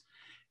infectious.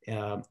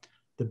 The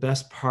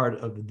best part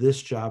of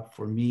this job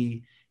for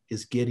me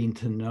is getting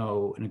to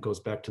know, and it goes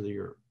back to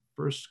your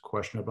first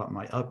question about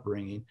my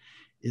upbringing,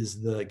 is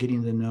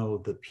getting to know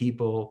the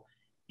people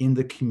in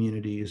the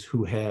communities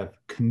who have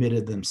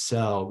committed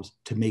themselves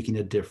to making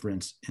a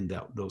difference in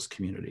those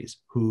communities,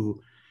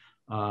 who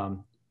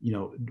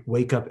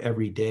wake up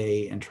every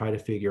day and try to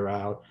figure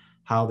out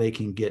how they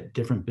can get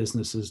different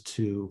businesses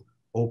to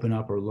open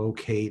up or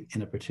locate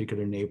in a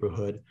particular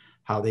neighborhood,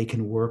 how they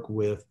can work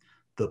with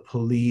the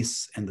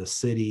police and the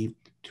city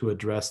to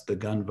address the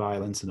gun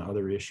violence and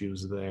other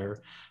issues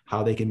there,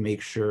 how they can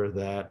make sure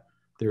that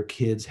their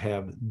kids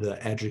have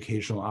the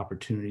educational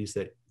opportunities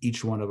that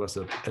each one of us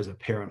as a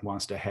parent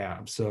wants to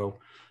have. So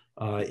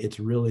it's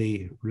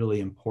really,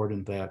 really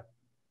important that,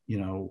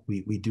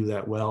 we do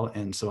that well.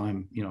 And so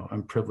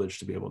I'm privileged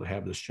to be able to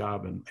have this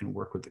job and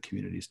work with the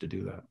communities to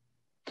do that.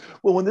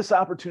 Well, when this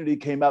opportunity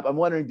came up, I'm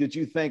wondering, did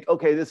you think,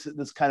 okay, this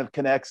kind of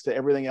connects to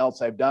everything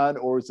else I've done?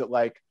 Or is it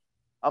like,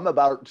 I'm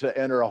about to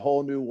enter a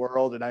whole new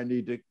world and I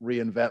need to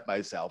reinvent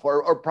myself,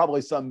 or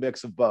probably some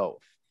mix of both?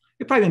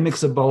 It's probably a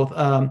mix of both.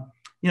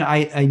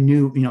 I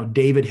knew,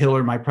 David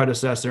Hiller, my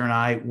predecessor, and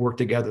I worked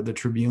together at the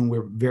Tribune.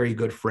 We're very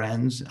good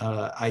friends.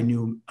 I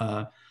knew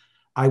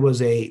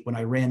when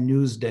I ran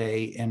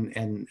Newsday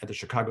and at the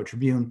Chicago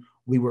Tribune,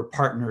 we were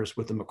partners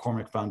with the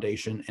McCormick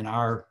Foundation in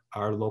our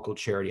local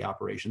charity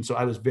operation. So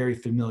I was very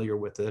familiar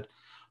with it,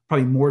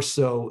 probably more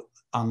so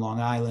on Long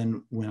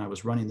Island when I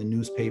was running the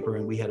newspaper,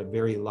 and we had a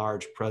very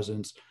large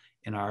presence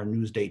in our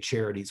Newsday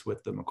charities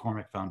with the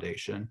McCormick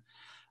Foundation.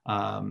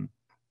 And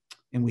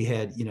we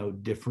had,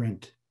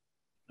 different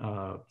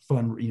kind of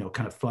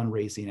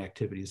fundraising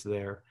activities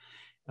there.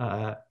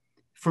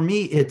 For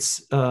me,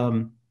 it's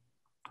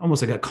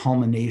almost like a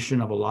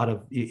culmination of a lot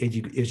of,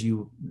 as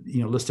you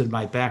listed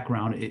my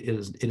background, it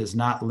is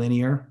not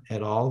linear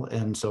at all.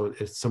 And so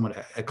it's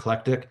somewhat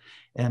eclectic.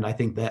 And I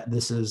think that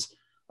this is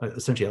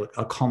essentially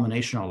a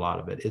culmination of a lot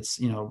of it. It's,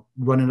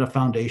 running a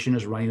foundation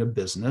is running a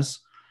business.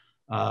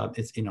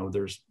 It's,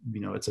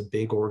 it's a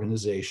big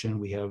organization.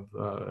 We have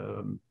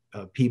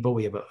people,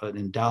 we have an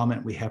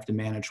endowment we have to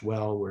manage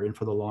well. We're in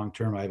for the long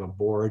term. I have a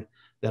board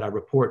that I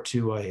report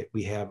to. I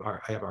have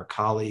our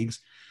colleagues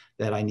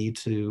that I need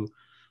to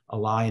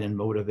align and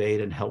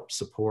motivate and help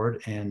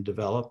support and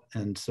develop.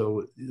 And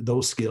so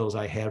those skills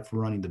I had for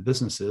running the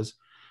businesses,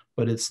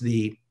 but it's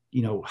the,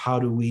 how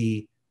do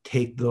we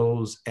take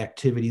those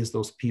activities,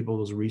 those people,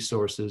 those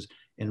resources,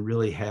 and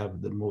really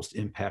have the most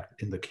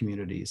impact in the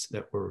communities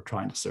that we're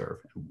trying to serve?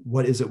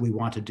 What is it we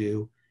want to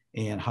do,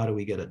 and how do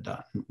we get it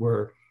done?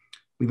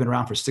 We've been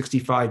around for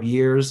 65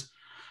 years.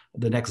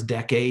 The next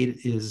decade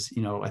is,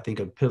 I think,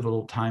 a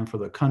pivotal time for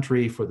the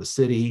country, for the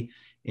city,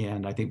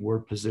 and I think we're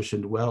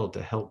positioned well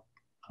to help,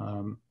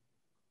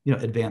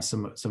 advance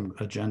some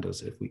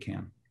agendas if we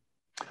can.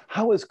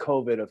 How has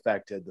COVID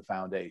affected the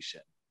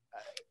foundation?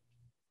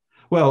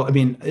 Well, I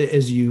mean,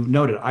 as you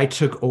noted, I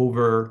took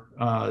over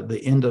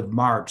the end of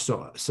March.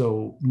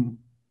 So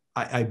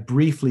I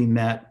briefly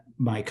met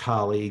my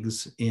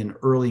colleagues in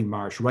early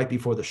March, right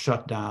before the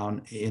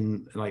shutdown,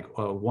 in like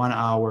a 1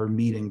 hour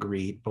meet and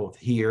greet, both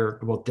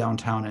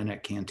downtown and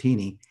at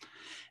Cantini.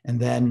 And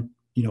then,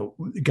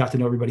 got to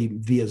know everybody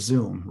via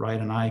Zoom, right?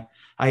 And I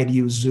had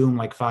used Zoom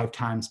like 5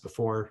 times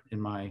before in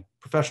my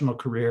professional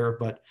career,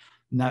 but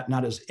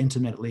not as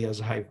intimately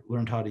as I've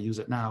learned how to use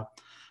it now.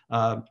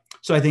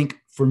 So I think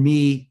for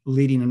me,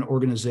 leading an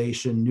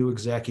organization, new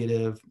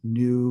executive,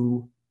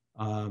 new,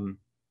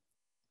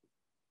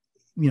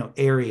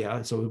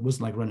 area. So it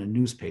wasn't like running a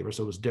newspaper.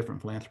 So it was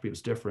different. Philanthropy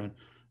was different,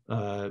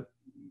 a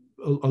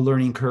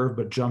learning curve,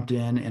 but jumped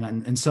in.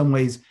 And in some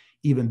ways,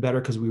 even better,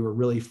 because we were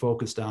really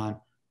focused on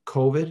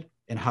COVID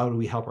and how do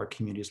we help our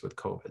communities with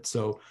COVID.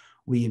 So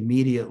we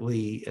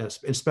immediately,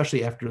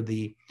 especially after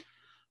the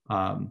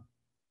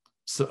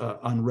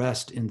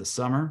unrest in the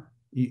summer,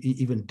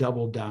 even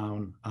doubled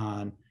down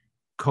on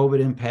COVID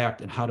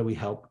impact and how do we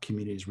help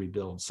communities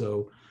rebuild.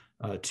 So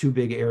 2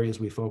 big areas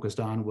we focused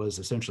on was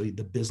essentially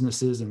the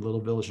businesses in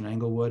Little Village and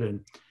Englewood,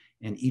 and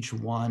each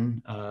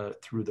one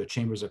through the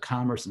Chambers of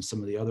Commerce and some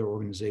of the other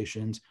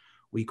organizations,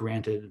 we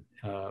granted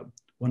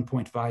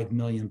 $1.5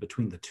 million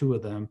between the 2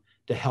 of them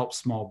to help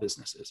small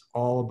businesses,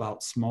 all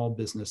about small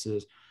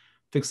businesses,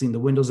 fixing the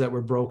windows that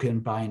were broken,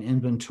 buying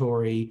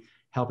inventory,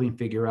 helping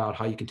figure out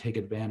how you can take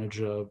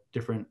advantage of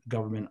different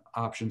government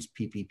options,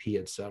 PPP,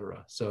 et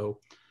cetera. So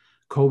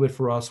COVID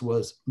for us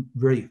was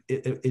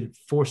it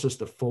forced us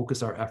to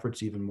focus our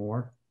efforts even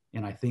more.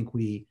 And I think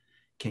we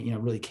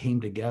really came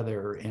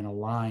together and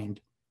aligned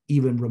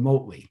even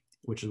remotely,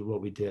 which is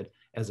what we did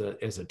as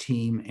a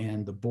team.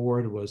 And the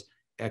board was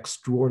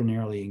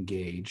extraordinarily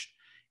engaged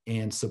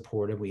and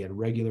supportive. We had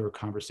regular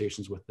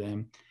conversations with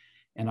them.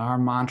 And our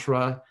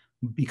mantra,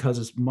 because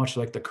it's much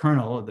like the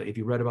Colonel, if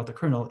you read about the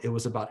Colonel, it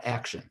was about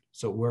action.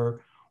 So we're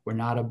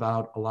not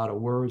about a lot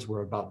of words,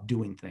 we're about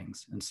doing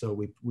things. And so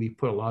we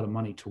put a lot of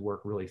money to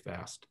work really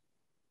fast.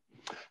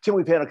 Tim,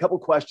 we've had a couple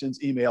questions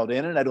emailed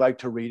in, and I'd like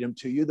to read them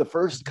to you. The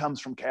first comes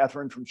from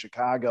Catherine from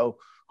Chicago,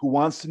 who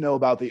wants to know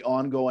about the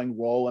ongoing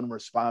role and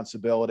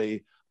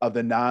responsibility of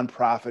the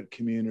nonprofit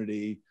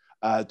community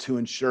to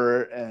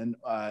ensure and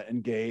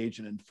engage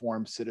and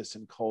inform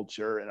citizen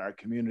culture in our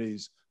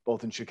communities,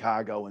 both in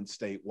Chicago and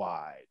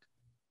statewide.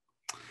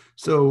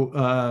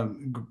 So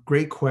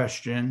great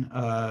question.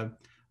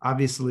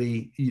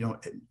 Obviously,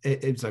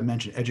 as I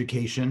mentioned,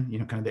 education,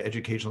 kind of the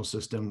educational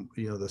system,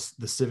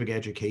 the civic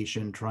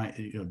education,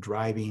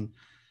 driving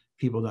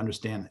people to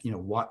understand,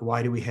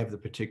 why do we have the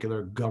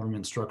particular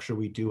government structure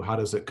we do? How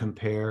does it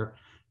compare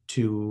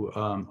to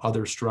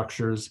other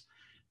structures?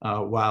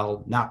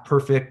 While not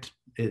perfect,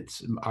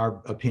 it's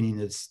our opinion,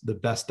 it's the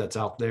best that's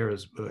out there,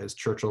 as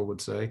Churchill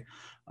would say.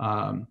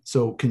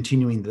 So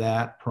continuing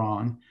that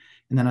prong.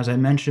 And then, as I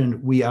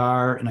mentioned, we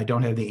are, and I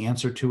don't have the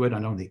answer to it,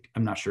 I'm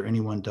not sure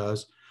anyone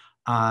does,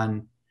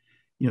 on,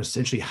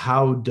 essentially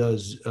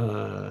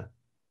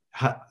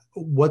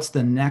what's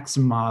the next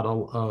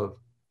model of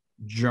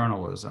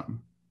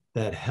journalism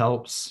that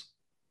helps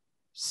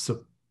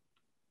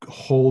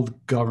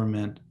hold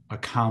government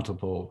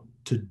accountable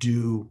to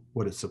do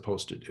what it's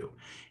supposed to do.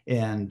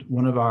 And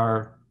one of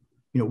our,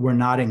 we're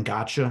not in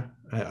gotcha.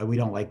 We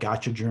don't like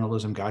gotcha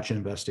journalism, gotcha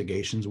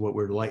investigations. What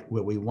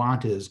we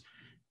want is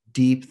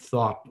deep,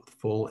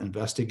 thoughtful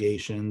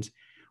investigations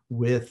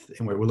and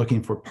we're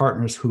looking for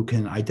partners who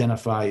can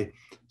identify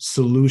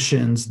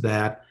solutions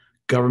that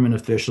government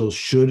officials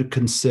should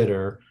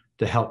consider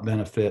to help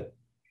benefit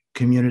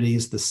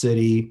communities, the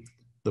city,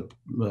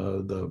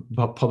 the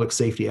public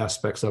safety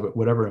aspects of it,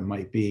 whatever it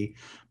might be.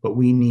 But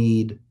we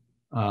need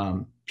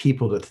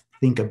people to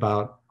think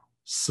about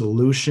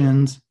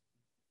solutions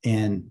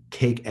and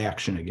take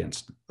action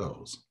against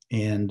those.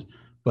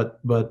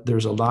 But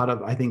there's a lot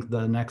of, I think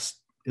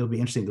it'll be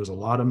interesting. There's a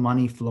lot of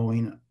money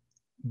flowing,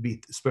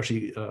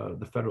 especially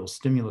the federal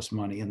stimulus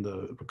money and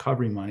the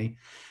recovery money,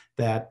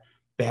 that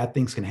bad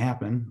things can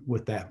happen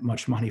with that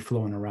much money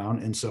flowing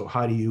around. And so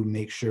how do you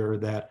make sure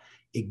that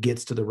it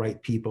gets to the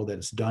right people, that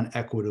it's done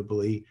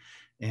equitably,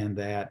 and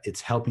that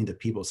it's helping the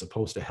people it's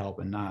supposed to help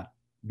and not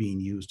being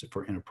used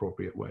for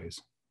inappropriate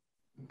ways?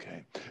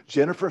 Okay.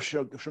 Jennifer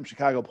from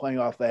Chicago, playing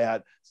off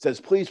that,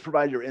 says, please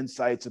provide your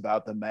insights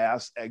about the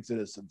mass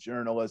exodus of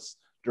journalists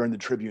during the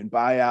Tribune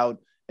buyout,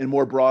 and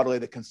more broadly,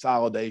 the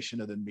consolidation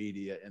of the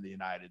media in the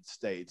United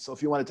States. So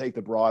if you want to take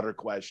the broader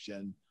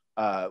question,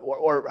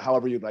 or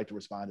however you'd like to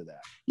respond to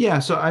that. Yeah,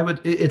 so I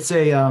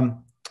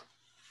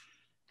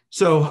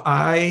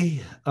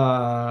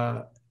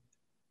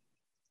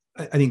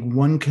think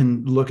one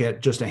can look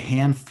at just a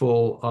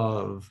handful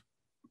of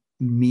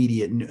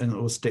media, and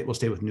we'll stay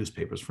with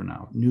newspapers for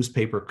now.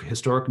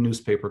 Historic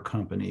newspaper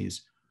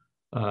companies,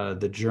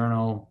 the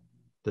Journal,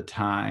 the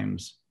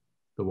Times,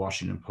 the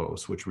Washington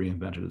Post, which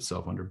reinvented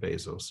itself under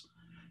Bezos,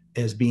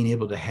 as being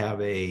able to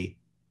have a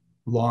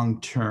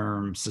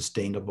long-term,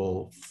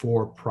 sustainable,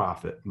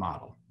 for-profit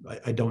model.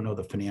 I don't know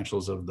the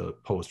financials of the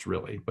Post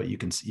really, but you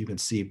can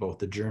see both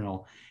the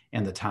Journal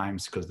and the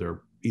Times, because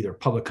they're either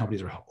public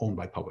companies or owned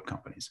by public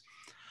companies.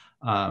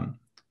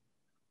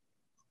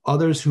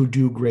 Others who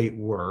do great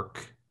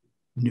work,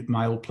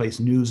 my old place,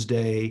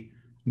 Newsday,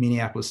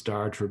 Minneapolis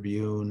Star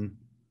Tribune,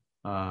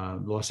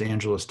 Los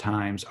Angeles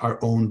Times, are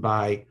owned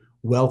by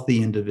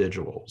wealthy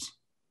individuals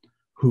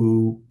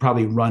who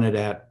probably run it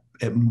at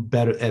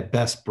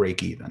best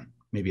break even,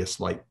 maybe a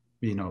slight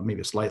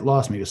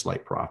loss, maybe a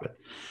slight profit,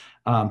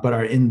 but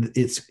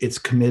it's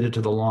committed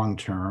to the long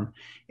term,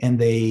 and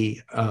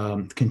they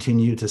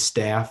continue to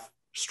staff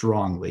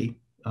strongly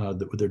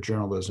with their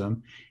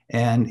journalism.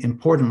 And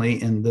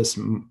importantly, in this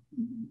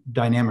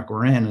dynamic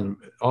we're in, and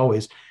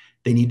always,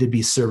 they need to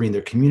be serving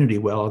their community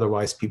well,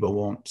 otherwise people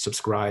won't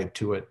subscribe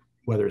to it,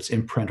 whether it's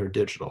in print or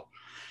digital.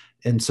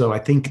 And so I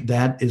think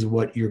that is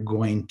what you're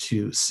going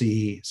to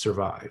see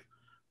survive.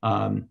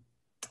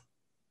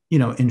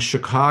 In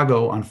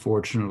Chicago,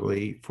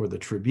 unfortunately, for the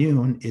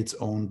Tribune, it's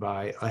owned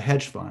by a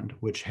hedge fund,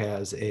 which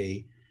has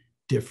a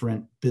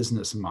different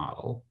business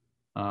model.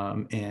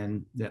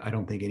 And I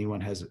don't think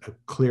anyone has a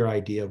clear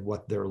idea of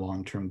what their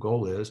long-term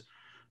goal is.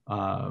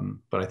 But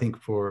I think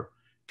for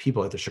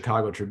people at the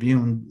Chicago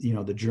Tribune,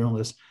 the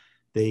journalists,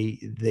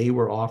 they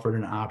were offered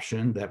an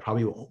option that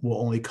probably will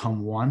only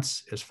come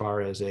once, as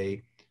far as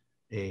a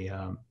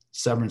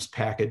severance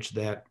package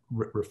that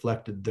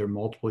reflected their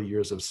multiple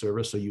years of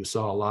service. So you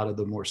saw a lot of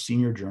the more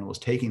senior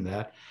journalists taking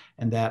that,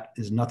 and that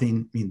is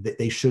nothing. I mean,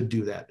 they should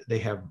do that. They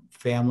have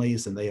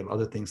families and they have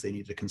other things they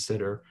need to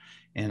consider,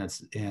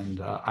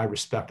 and I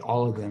respect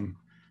all of them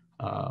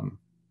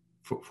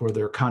for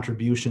their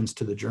contributions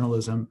to the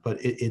journalism. But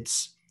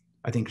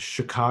I think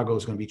Chicago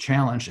is going to be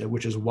challenged,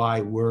 which is why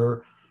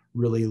we're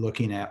really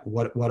looking at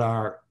what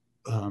are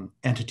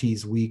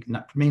entities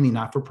mainly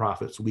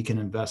not-for-profits we can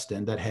invest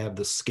in that have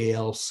the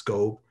scale,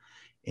 scope,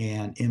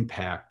 and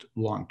impact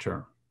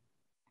long-term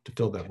to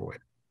fill that void.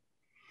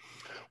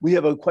 We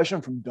have a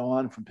question from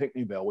Dawn from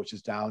Pinckneyville, which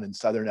is down in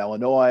Southern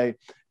Illinois.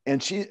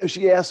 And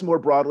she asked more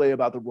broadly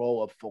about the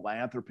role of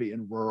philanthropy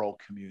in rural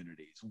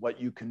communities, what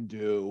you can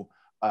do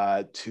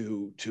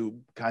to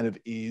kind of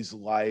ease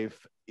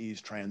life,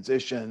 ease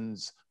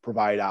transitions,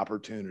 provide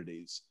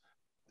opportunities.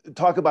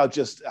 Talk about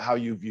just how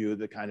you view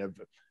the kind of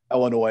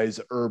Illinois'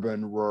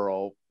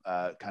 urban-rural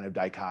kind of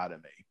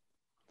dichotomy.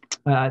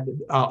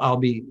 I'll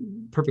be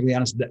perfectly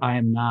honest that I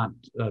am not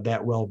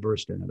that well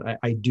versed in it.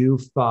 I do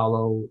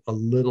follow a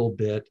little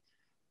bit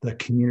the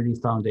community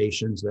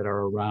foundations that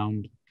are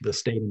around the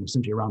state and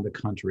essentially around the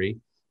country.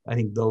 I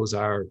think those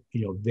are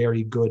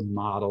very good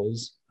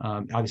models.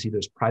 Obviously,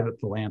 there's private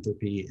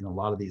philanthropy in a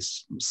lot of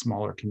these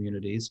smaller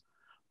communities,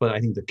 but I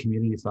think the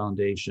community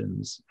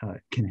foundations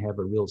can have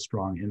a real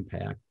strong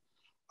impact.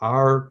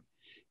 Our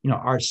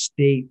our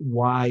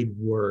statewide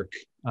work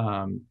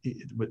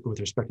with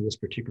respect to this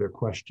particular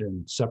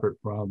question, separate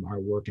from our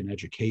work in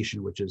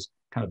education, which is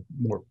kind of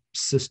more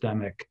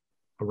systemic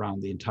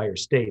around the entire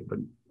state, but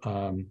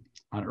on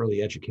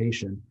early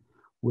education,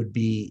 would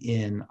be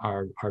in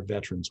our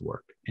veterans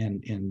work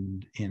and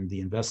in the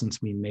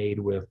investments we made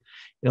with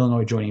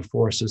Illinois joining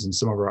forces and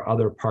some of our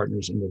other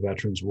partners in the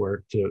veterans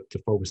work to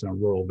focus on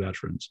rural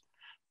veterans.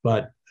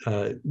 But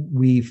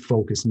we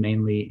focus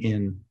mainly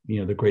in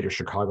the greater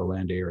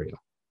Chicagoland area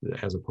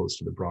as opposed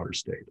to the broader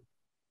state.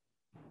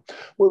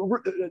 Well,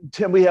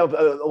 Tim, we have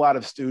a lot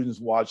of students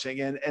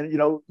watching, and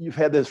you've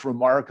had this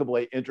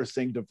remarkably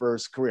interesting,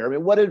 diverse career. I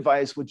mean, what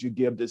advice would you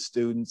give to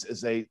students as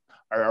they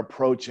are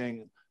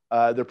approaching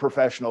their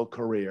professional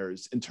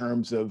careers in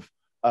terms of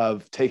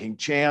taking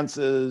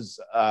chances,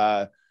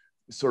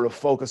 sort of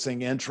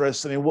focusing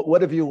interests? I mean,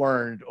 what have you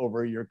learned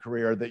over your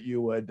career that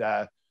you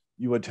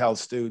would tell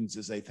students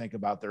as they think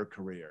about their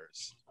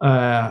careers?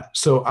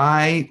 So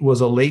I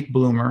was a late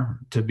bloomer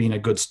to being a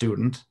good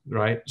student,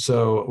 right?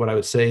 So what I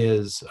would say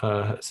is,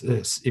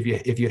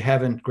 if you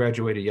haven't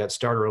graduated yet,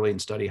 start early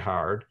and study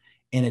hard.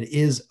 And it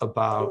is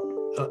about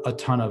a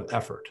ton of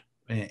effort.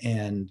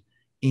 And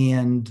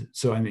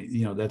so, I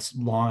mean, that's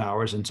long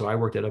hours. And so I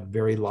worked at a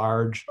very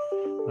large,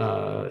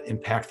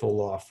 impactful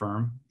law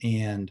firm.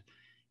 And,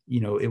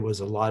 it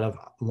was a lot of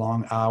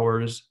long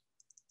hours,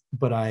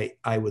 but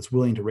I was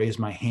willing to raise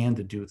my hand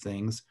to do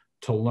things,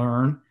 to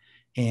learn.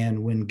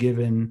 And when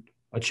given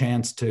a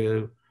chance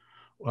to,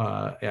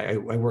 I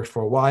worked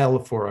for a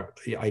while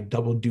I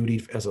double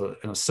duty as an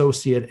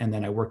associate, and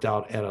then I worked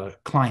out at a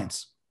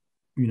client's,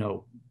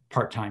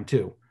 part-time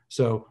too.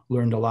 So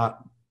learned a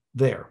lot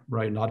there,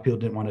 right? A lot of people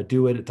didn't want to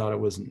do it. It thought it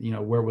was,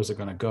 where was it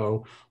going to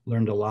go?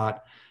 Learned a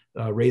lot,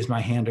 raised my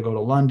hand to go to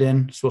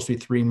London, supposed to be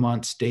 3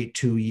 months, stayed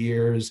 2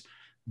 years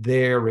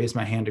there, raised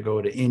my hand to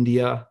go to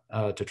India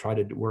to try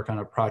to work on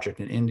a project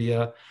in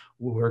India.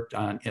 We worked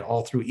on it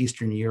all through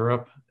Eastern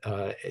Europe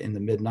in the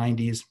mid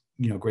 90s,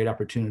 great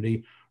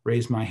opportunity,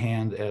 raised my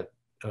hand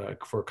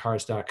for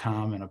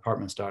cars.com and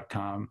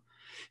apartments.com.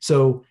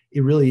 So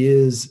it really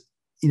is,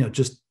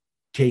 just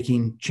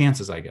taking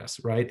chances, I guess,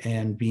 right?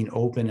 And being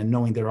open and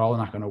knowing they're all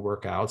not going to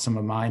work out. Some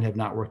of mine have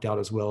not worked out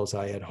as well as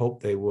I had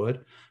hoped they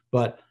would,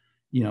 but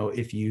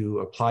if you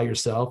apply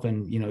yourself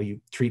and,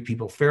 you treat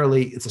people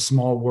fairly, it's a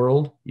small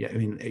world. Yeah. I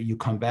mean, you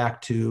come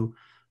back to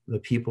the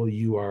people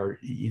you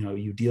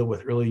deal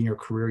with early in your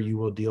career, you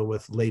will deal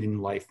with late in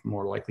life,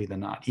 more likely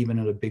than not, even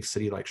in a big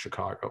city like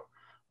Chicago.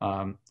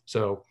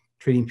 So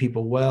treating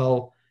people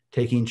well,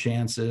 taking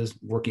chances,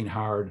 working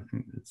hard.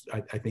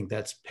 I think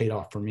that's paid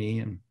off for me.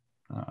 And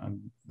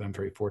I'm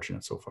very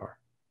fortunate so far.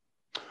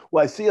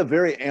 Well, I see a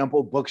very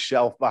ample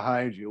bookshelf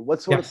behind you. What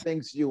sort Yes. of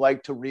things do you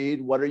like to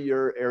read? What are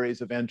your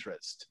areas of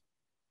interest?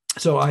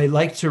 So I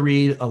like to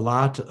read a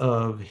lot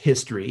of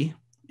history,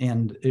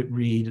 and I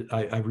read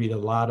a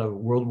lot of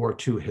World War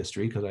II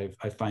history because I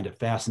find it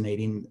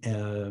fascinating.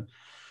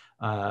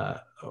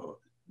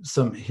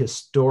 Some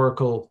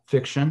historical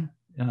fiction,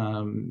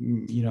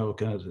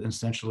 kind of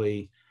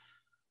essentially,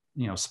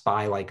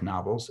 spy-like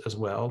novels as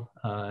well,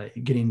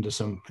 getting into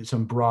some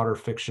broader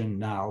fiction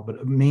now,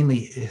 but mainly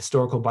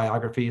historical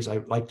biographies. I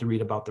like to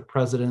read about the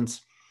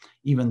presidents,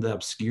 even the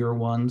obscure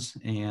ones.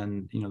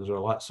 And, there's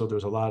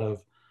a lot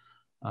of,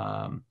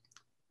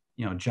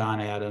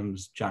 John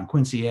Adams, John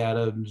Quincy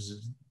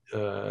Adams,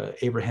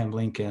 Abraham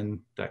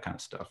Lincoln, that kind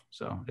of stuff.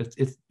 So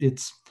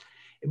it's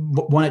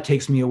one, it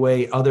takes me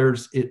away.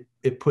 Others,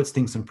 it puts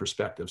things in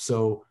perspective.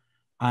 So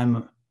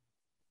I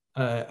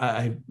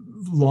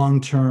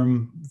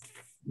long-term,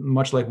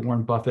 much like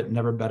Warren Buffett,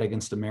 never bet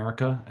against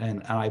America,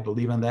 and I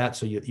believe in that.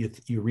 So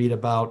you read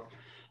about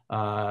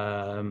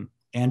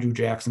Andrew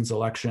Jackson's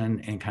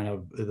election and kind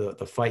of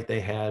the fight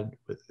they had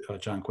with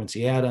John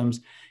Quincy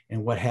Adams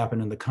and what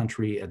happened in the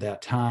country at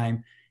that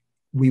time.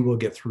 We will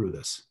get through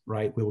this,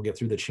 right? We will get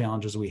through the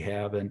challenges we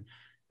have, and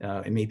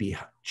it may be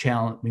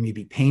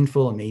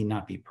painful, it may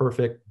not be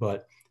perfect,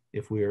 but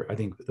if I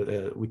think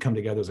we come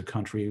together as a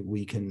country,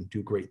 we can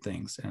do great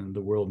things, and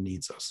the world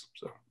needs us.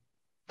 So,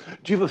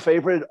 do you have a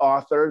favorite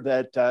author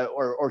that,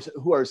 or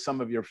who are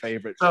some of your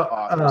favorite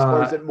authors,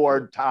 or is it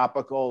more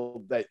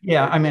topical?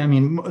 Yeah, I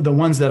mean, the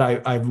ones that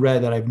I've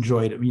read that I've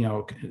enjoyed,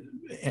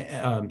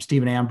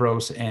 Stephen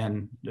Ambrose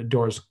and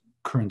Doris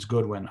Kearns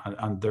Goodwin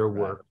on their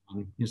work,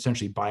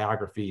 essentially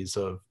biographies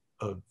of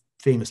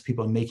famous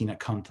people and making it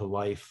come to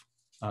life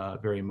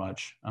very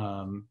much.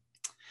 Some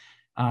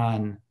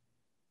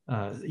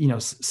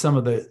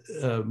of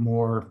the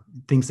more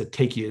things that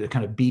take you, the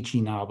kind of beachy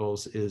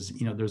novels is,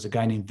 there's a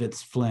guy named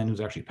Vince Flynn who's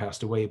actually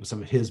passed away, but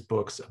some of his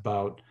books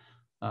about,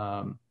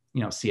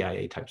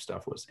 CIA type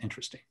stuff was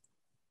interesting.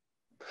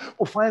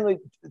 Well, finally,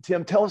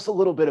 Tim, tell us a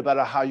little bit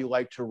about how you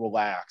like to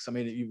relax. I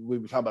mean, we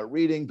were talking about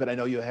reading, but I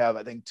know you have,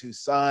 I think, 2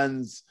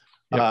 sons.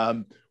 Yep.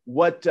 I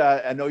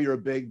know you're a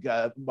big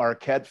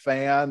Marquette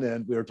fan,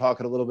 and we were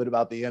talking a little bit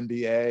about the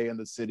NBA and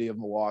the city of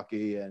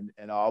Milwaukee and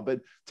all, but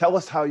tell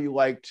us how you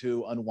like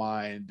to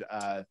unwind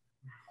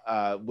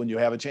when you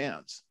have a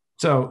chance.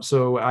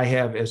 So I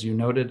have, as you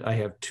noted, I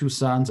have two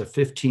sons, a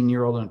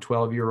 15-year-old and a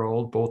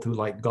 12-year-old, both who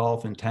like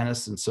golf and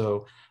tennis. And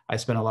so I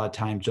spend a lot of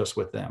time just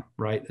with them,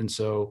 right? And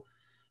so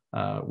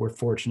we're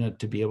fortunate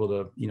to be able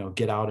to,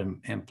 get out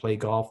and play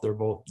golf. They're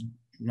both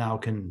now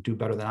can do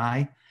better than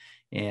I.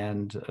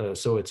 And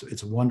so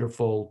it's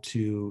wonderful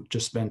to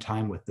just spend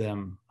time with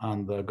them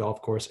on the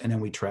golf course. And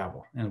then we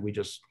travel, and we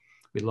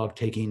love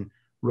taking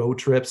road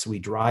trips. We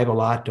drive a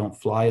lot, don't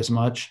fly as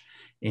much.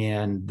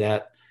 And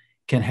that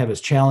can have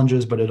its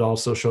challenges, but it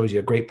also shows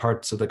you great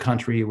parts of the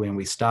country when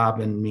we stop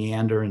and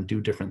meander and do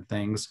different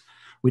things.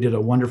 We did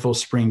a wonderful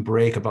spring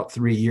break about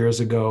 3 years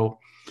ago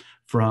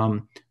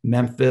from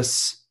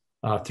Memphis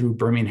through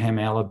Birmingham,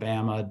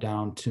 Alabama,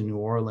 down to New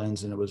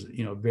Orleans. And it was,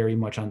 very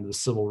much on the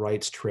civil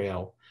rights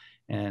trail,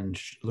 and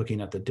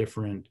looking at the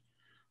different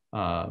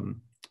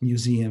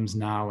museums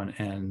now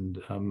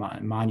and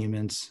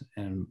monuments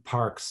and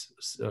parks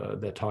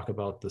that talk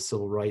about the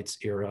civil rights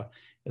era,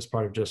 as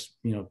part of just,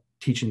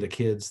 teaching the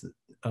kids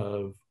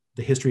of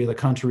the history of the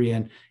country,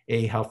 and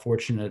how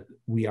fortunate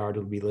we are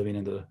to be living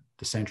in the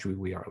century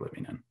we are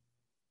living in.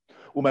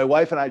 Well, my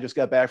wife and I just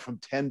got back from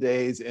 10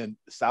 days in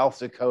South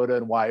Dakota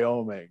and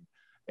Wyoming,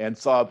 and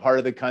saw a part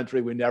of the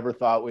country we never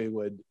thought we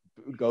would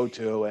go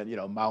to, and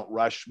Mount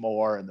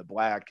Rushmore and the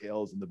Black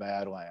Hills and the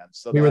Badlands.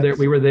 So we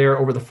were there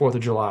over the 4th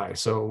of July.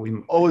 So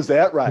is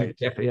that right?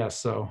 Yes.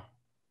 So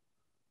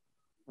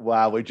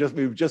wow, we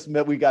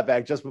got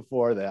back just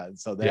before that.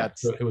 So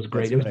it was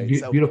great. It was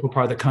a beautiful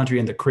part of the country,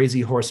 and the Crazy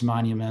Horse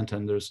Monument,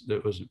 and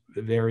it was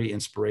very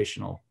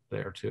inspirational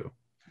there too.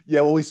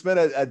 Yeah, well, we spent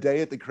a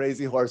day at the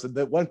Crazy Horse, and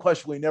the one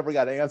question we never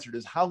got answered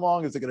is, how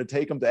long is it going to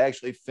take them to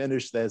actually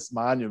finish this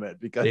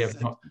monument? Because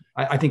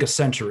I think a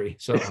century.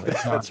 So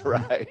that's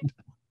right.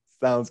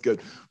 Sounds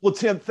good. Well,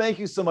 Tim, thank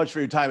you so much for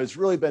your time. It's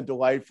really been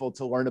delightful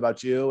to learn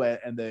about you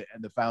and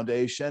the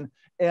foundation.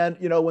 And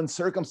when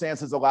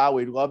circumstances allow,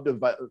 we'd love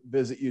to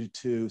visit you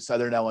to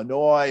Southern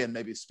Illinois and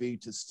maybe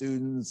speak to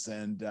students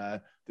and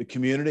the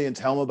community and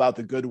tell them about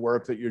the good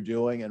work that you're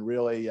doing, and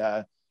really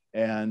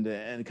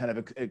and kind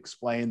of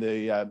explain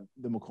the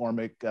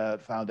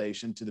McCormick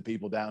Foundation to the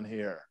people down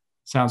here.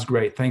 Sounds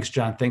great. Thanks,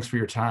 John. Thanks for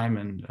your time,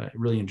 and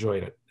really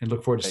enjoyed it, and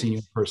look forward to seeing you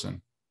in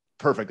person.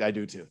 Perfect. I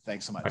do too.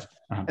 Thanks so much.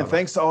 Right. And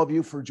thanks to all of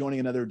you for joining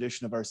another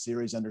edition of our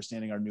series,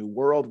 Understanding Our New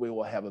World. We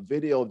will have a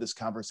video of this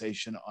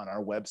conversation on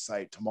our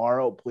website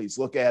tomorrow. Please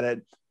look at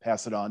it,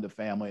 pass it on to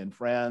family and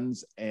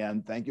friends.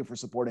 And thank you for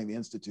supporting the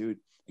Institute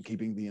and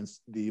keeping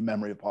the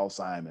memory of Paul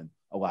Simon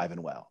alive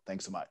and well.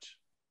 Thanks so much.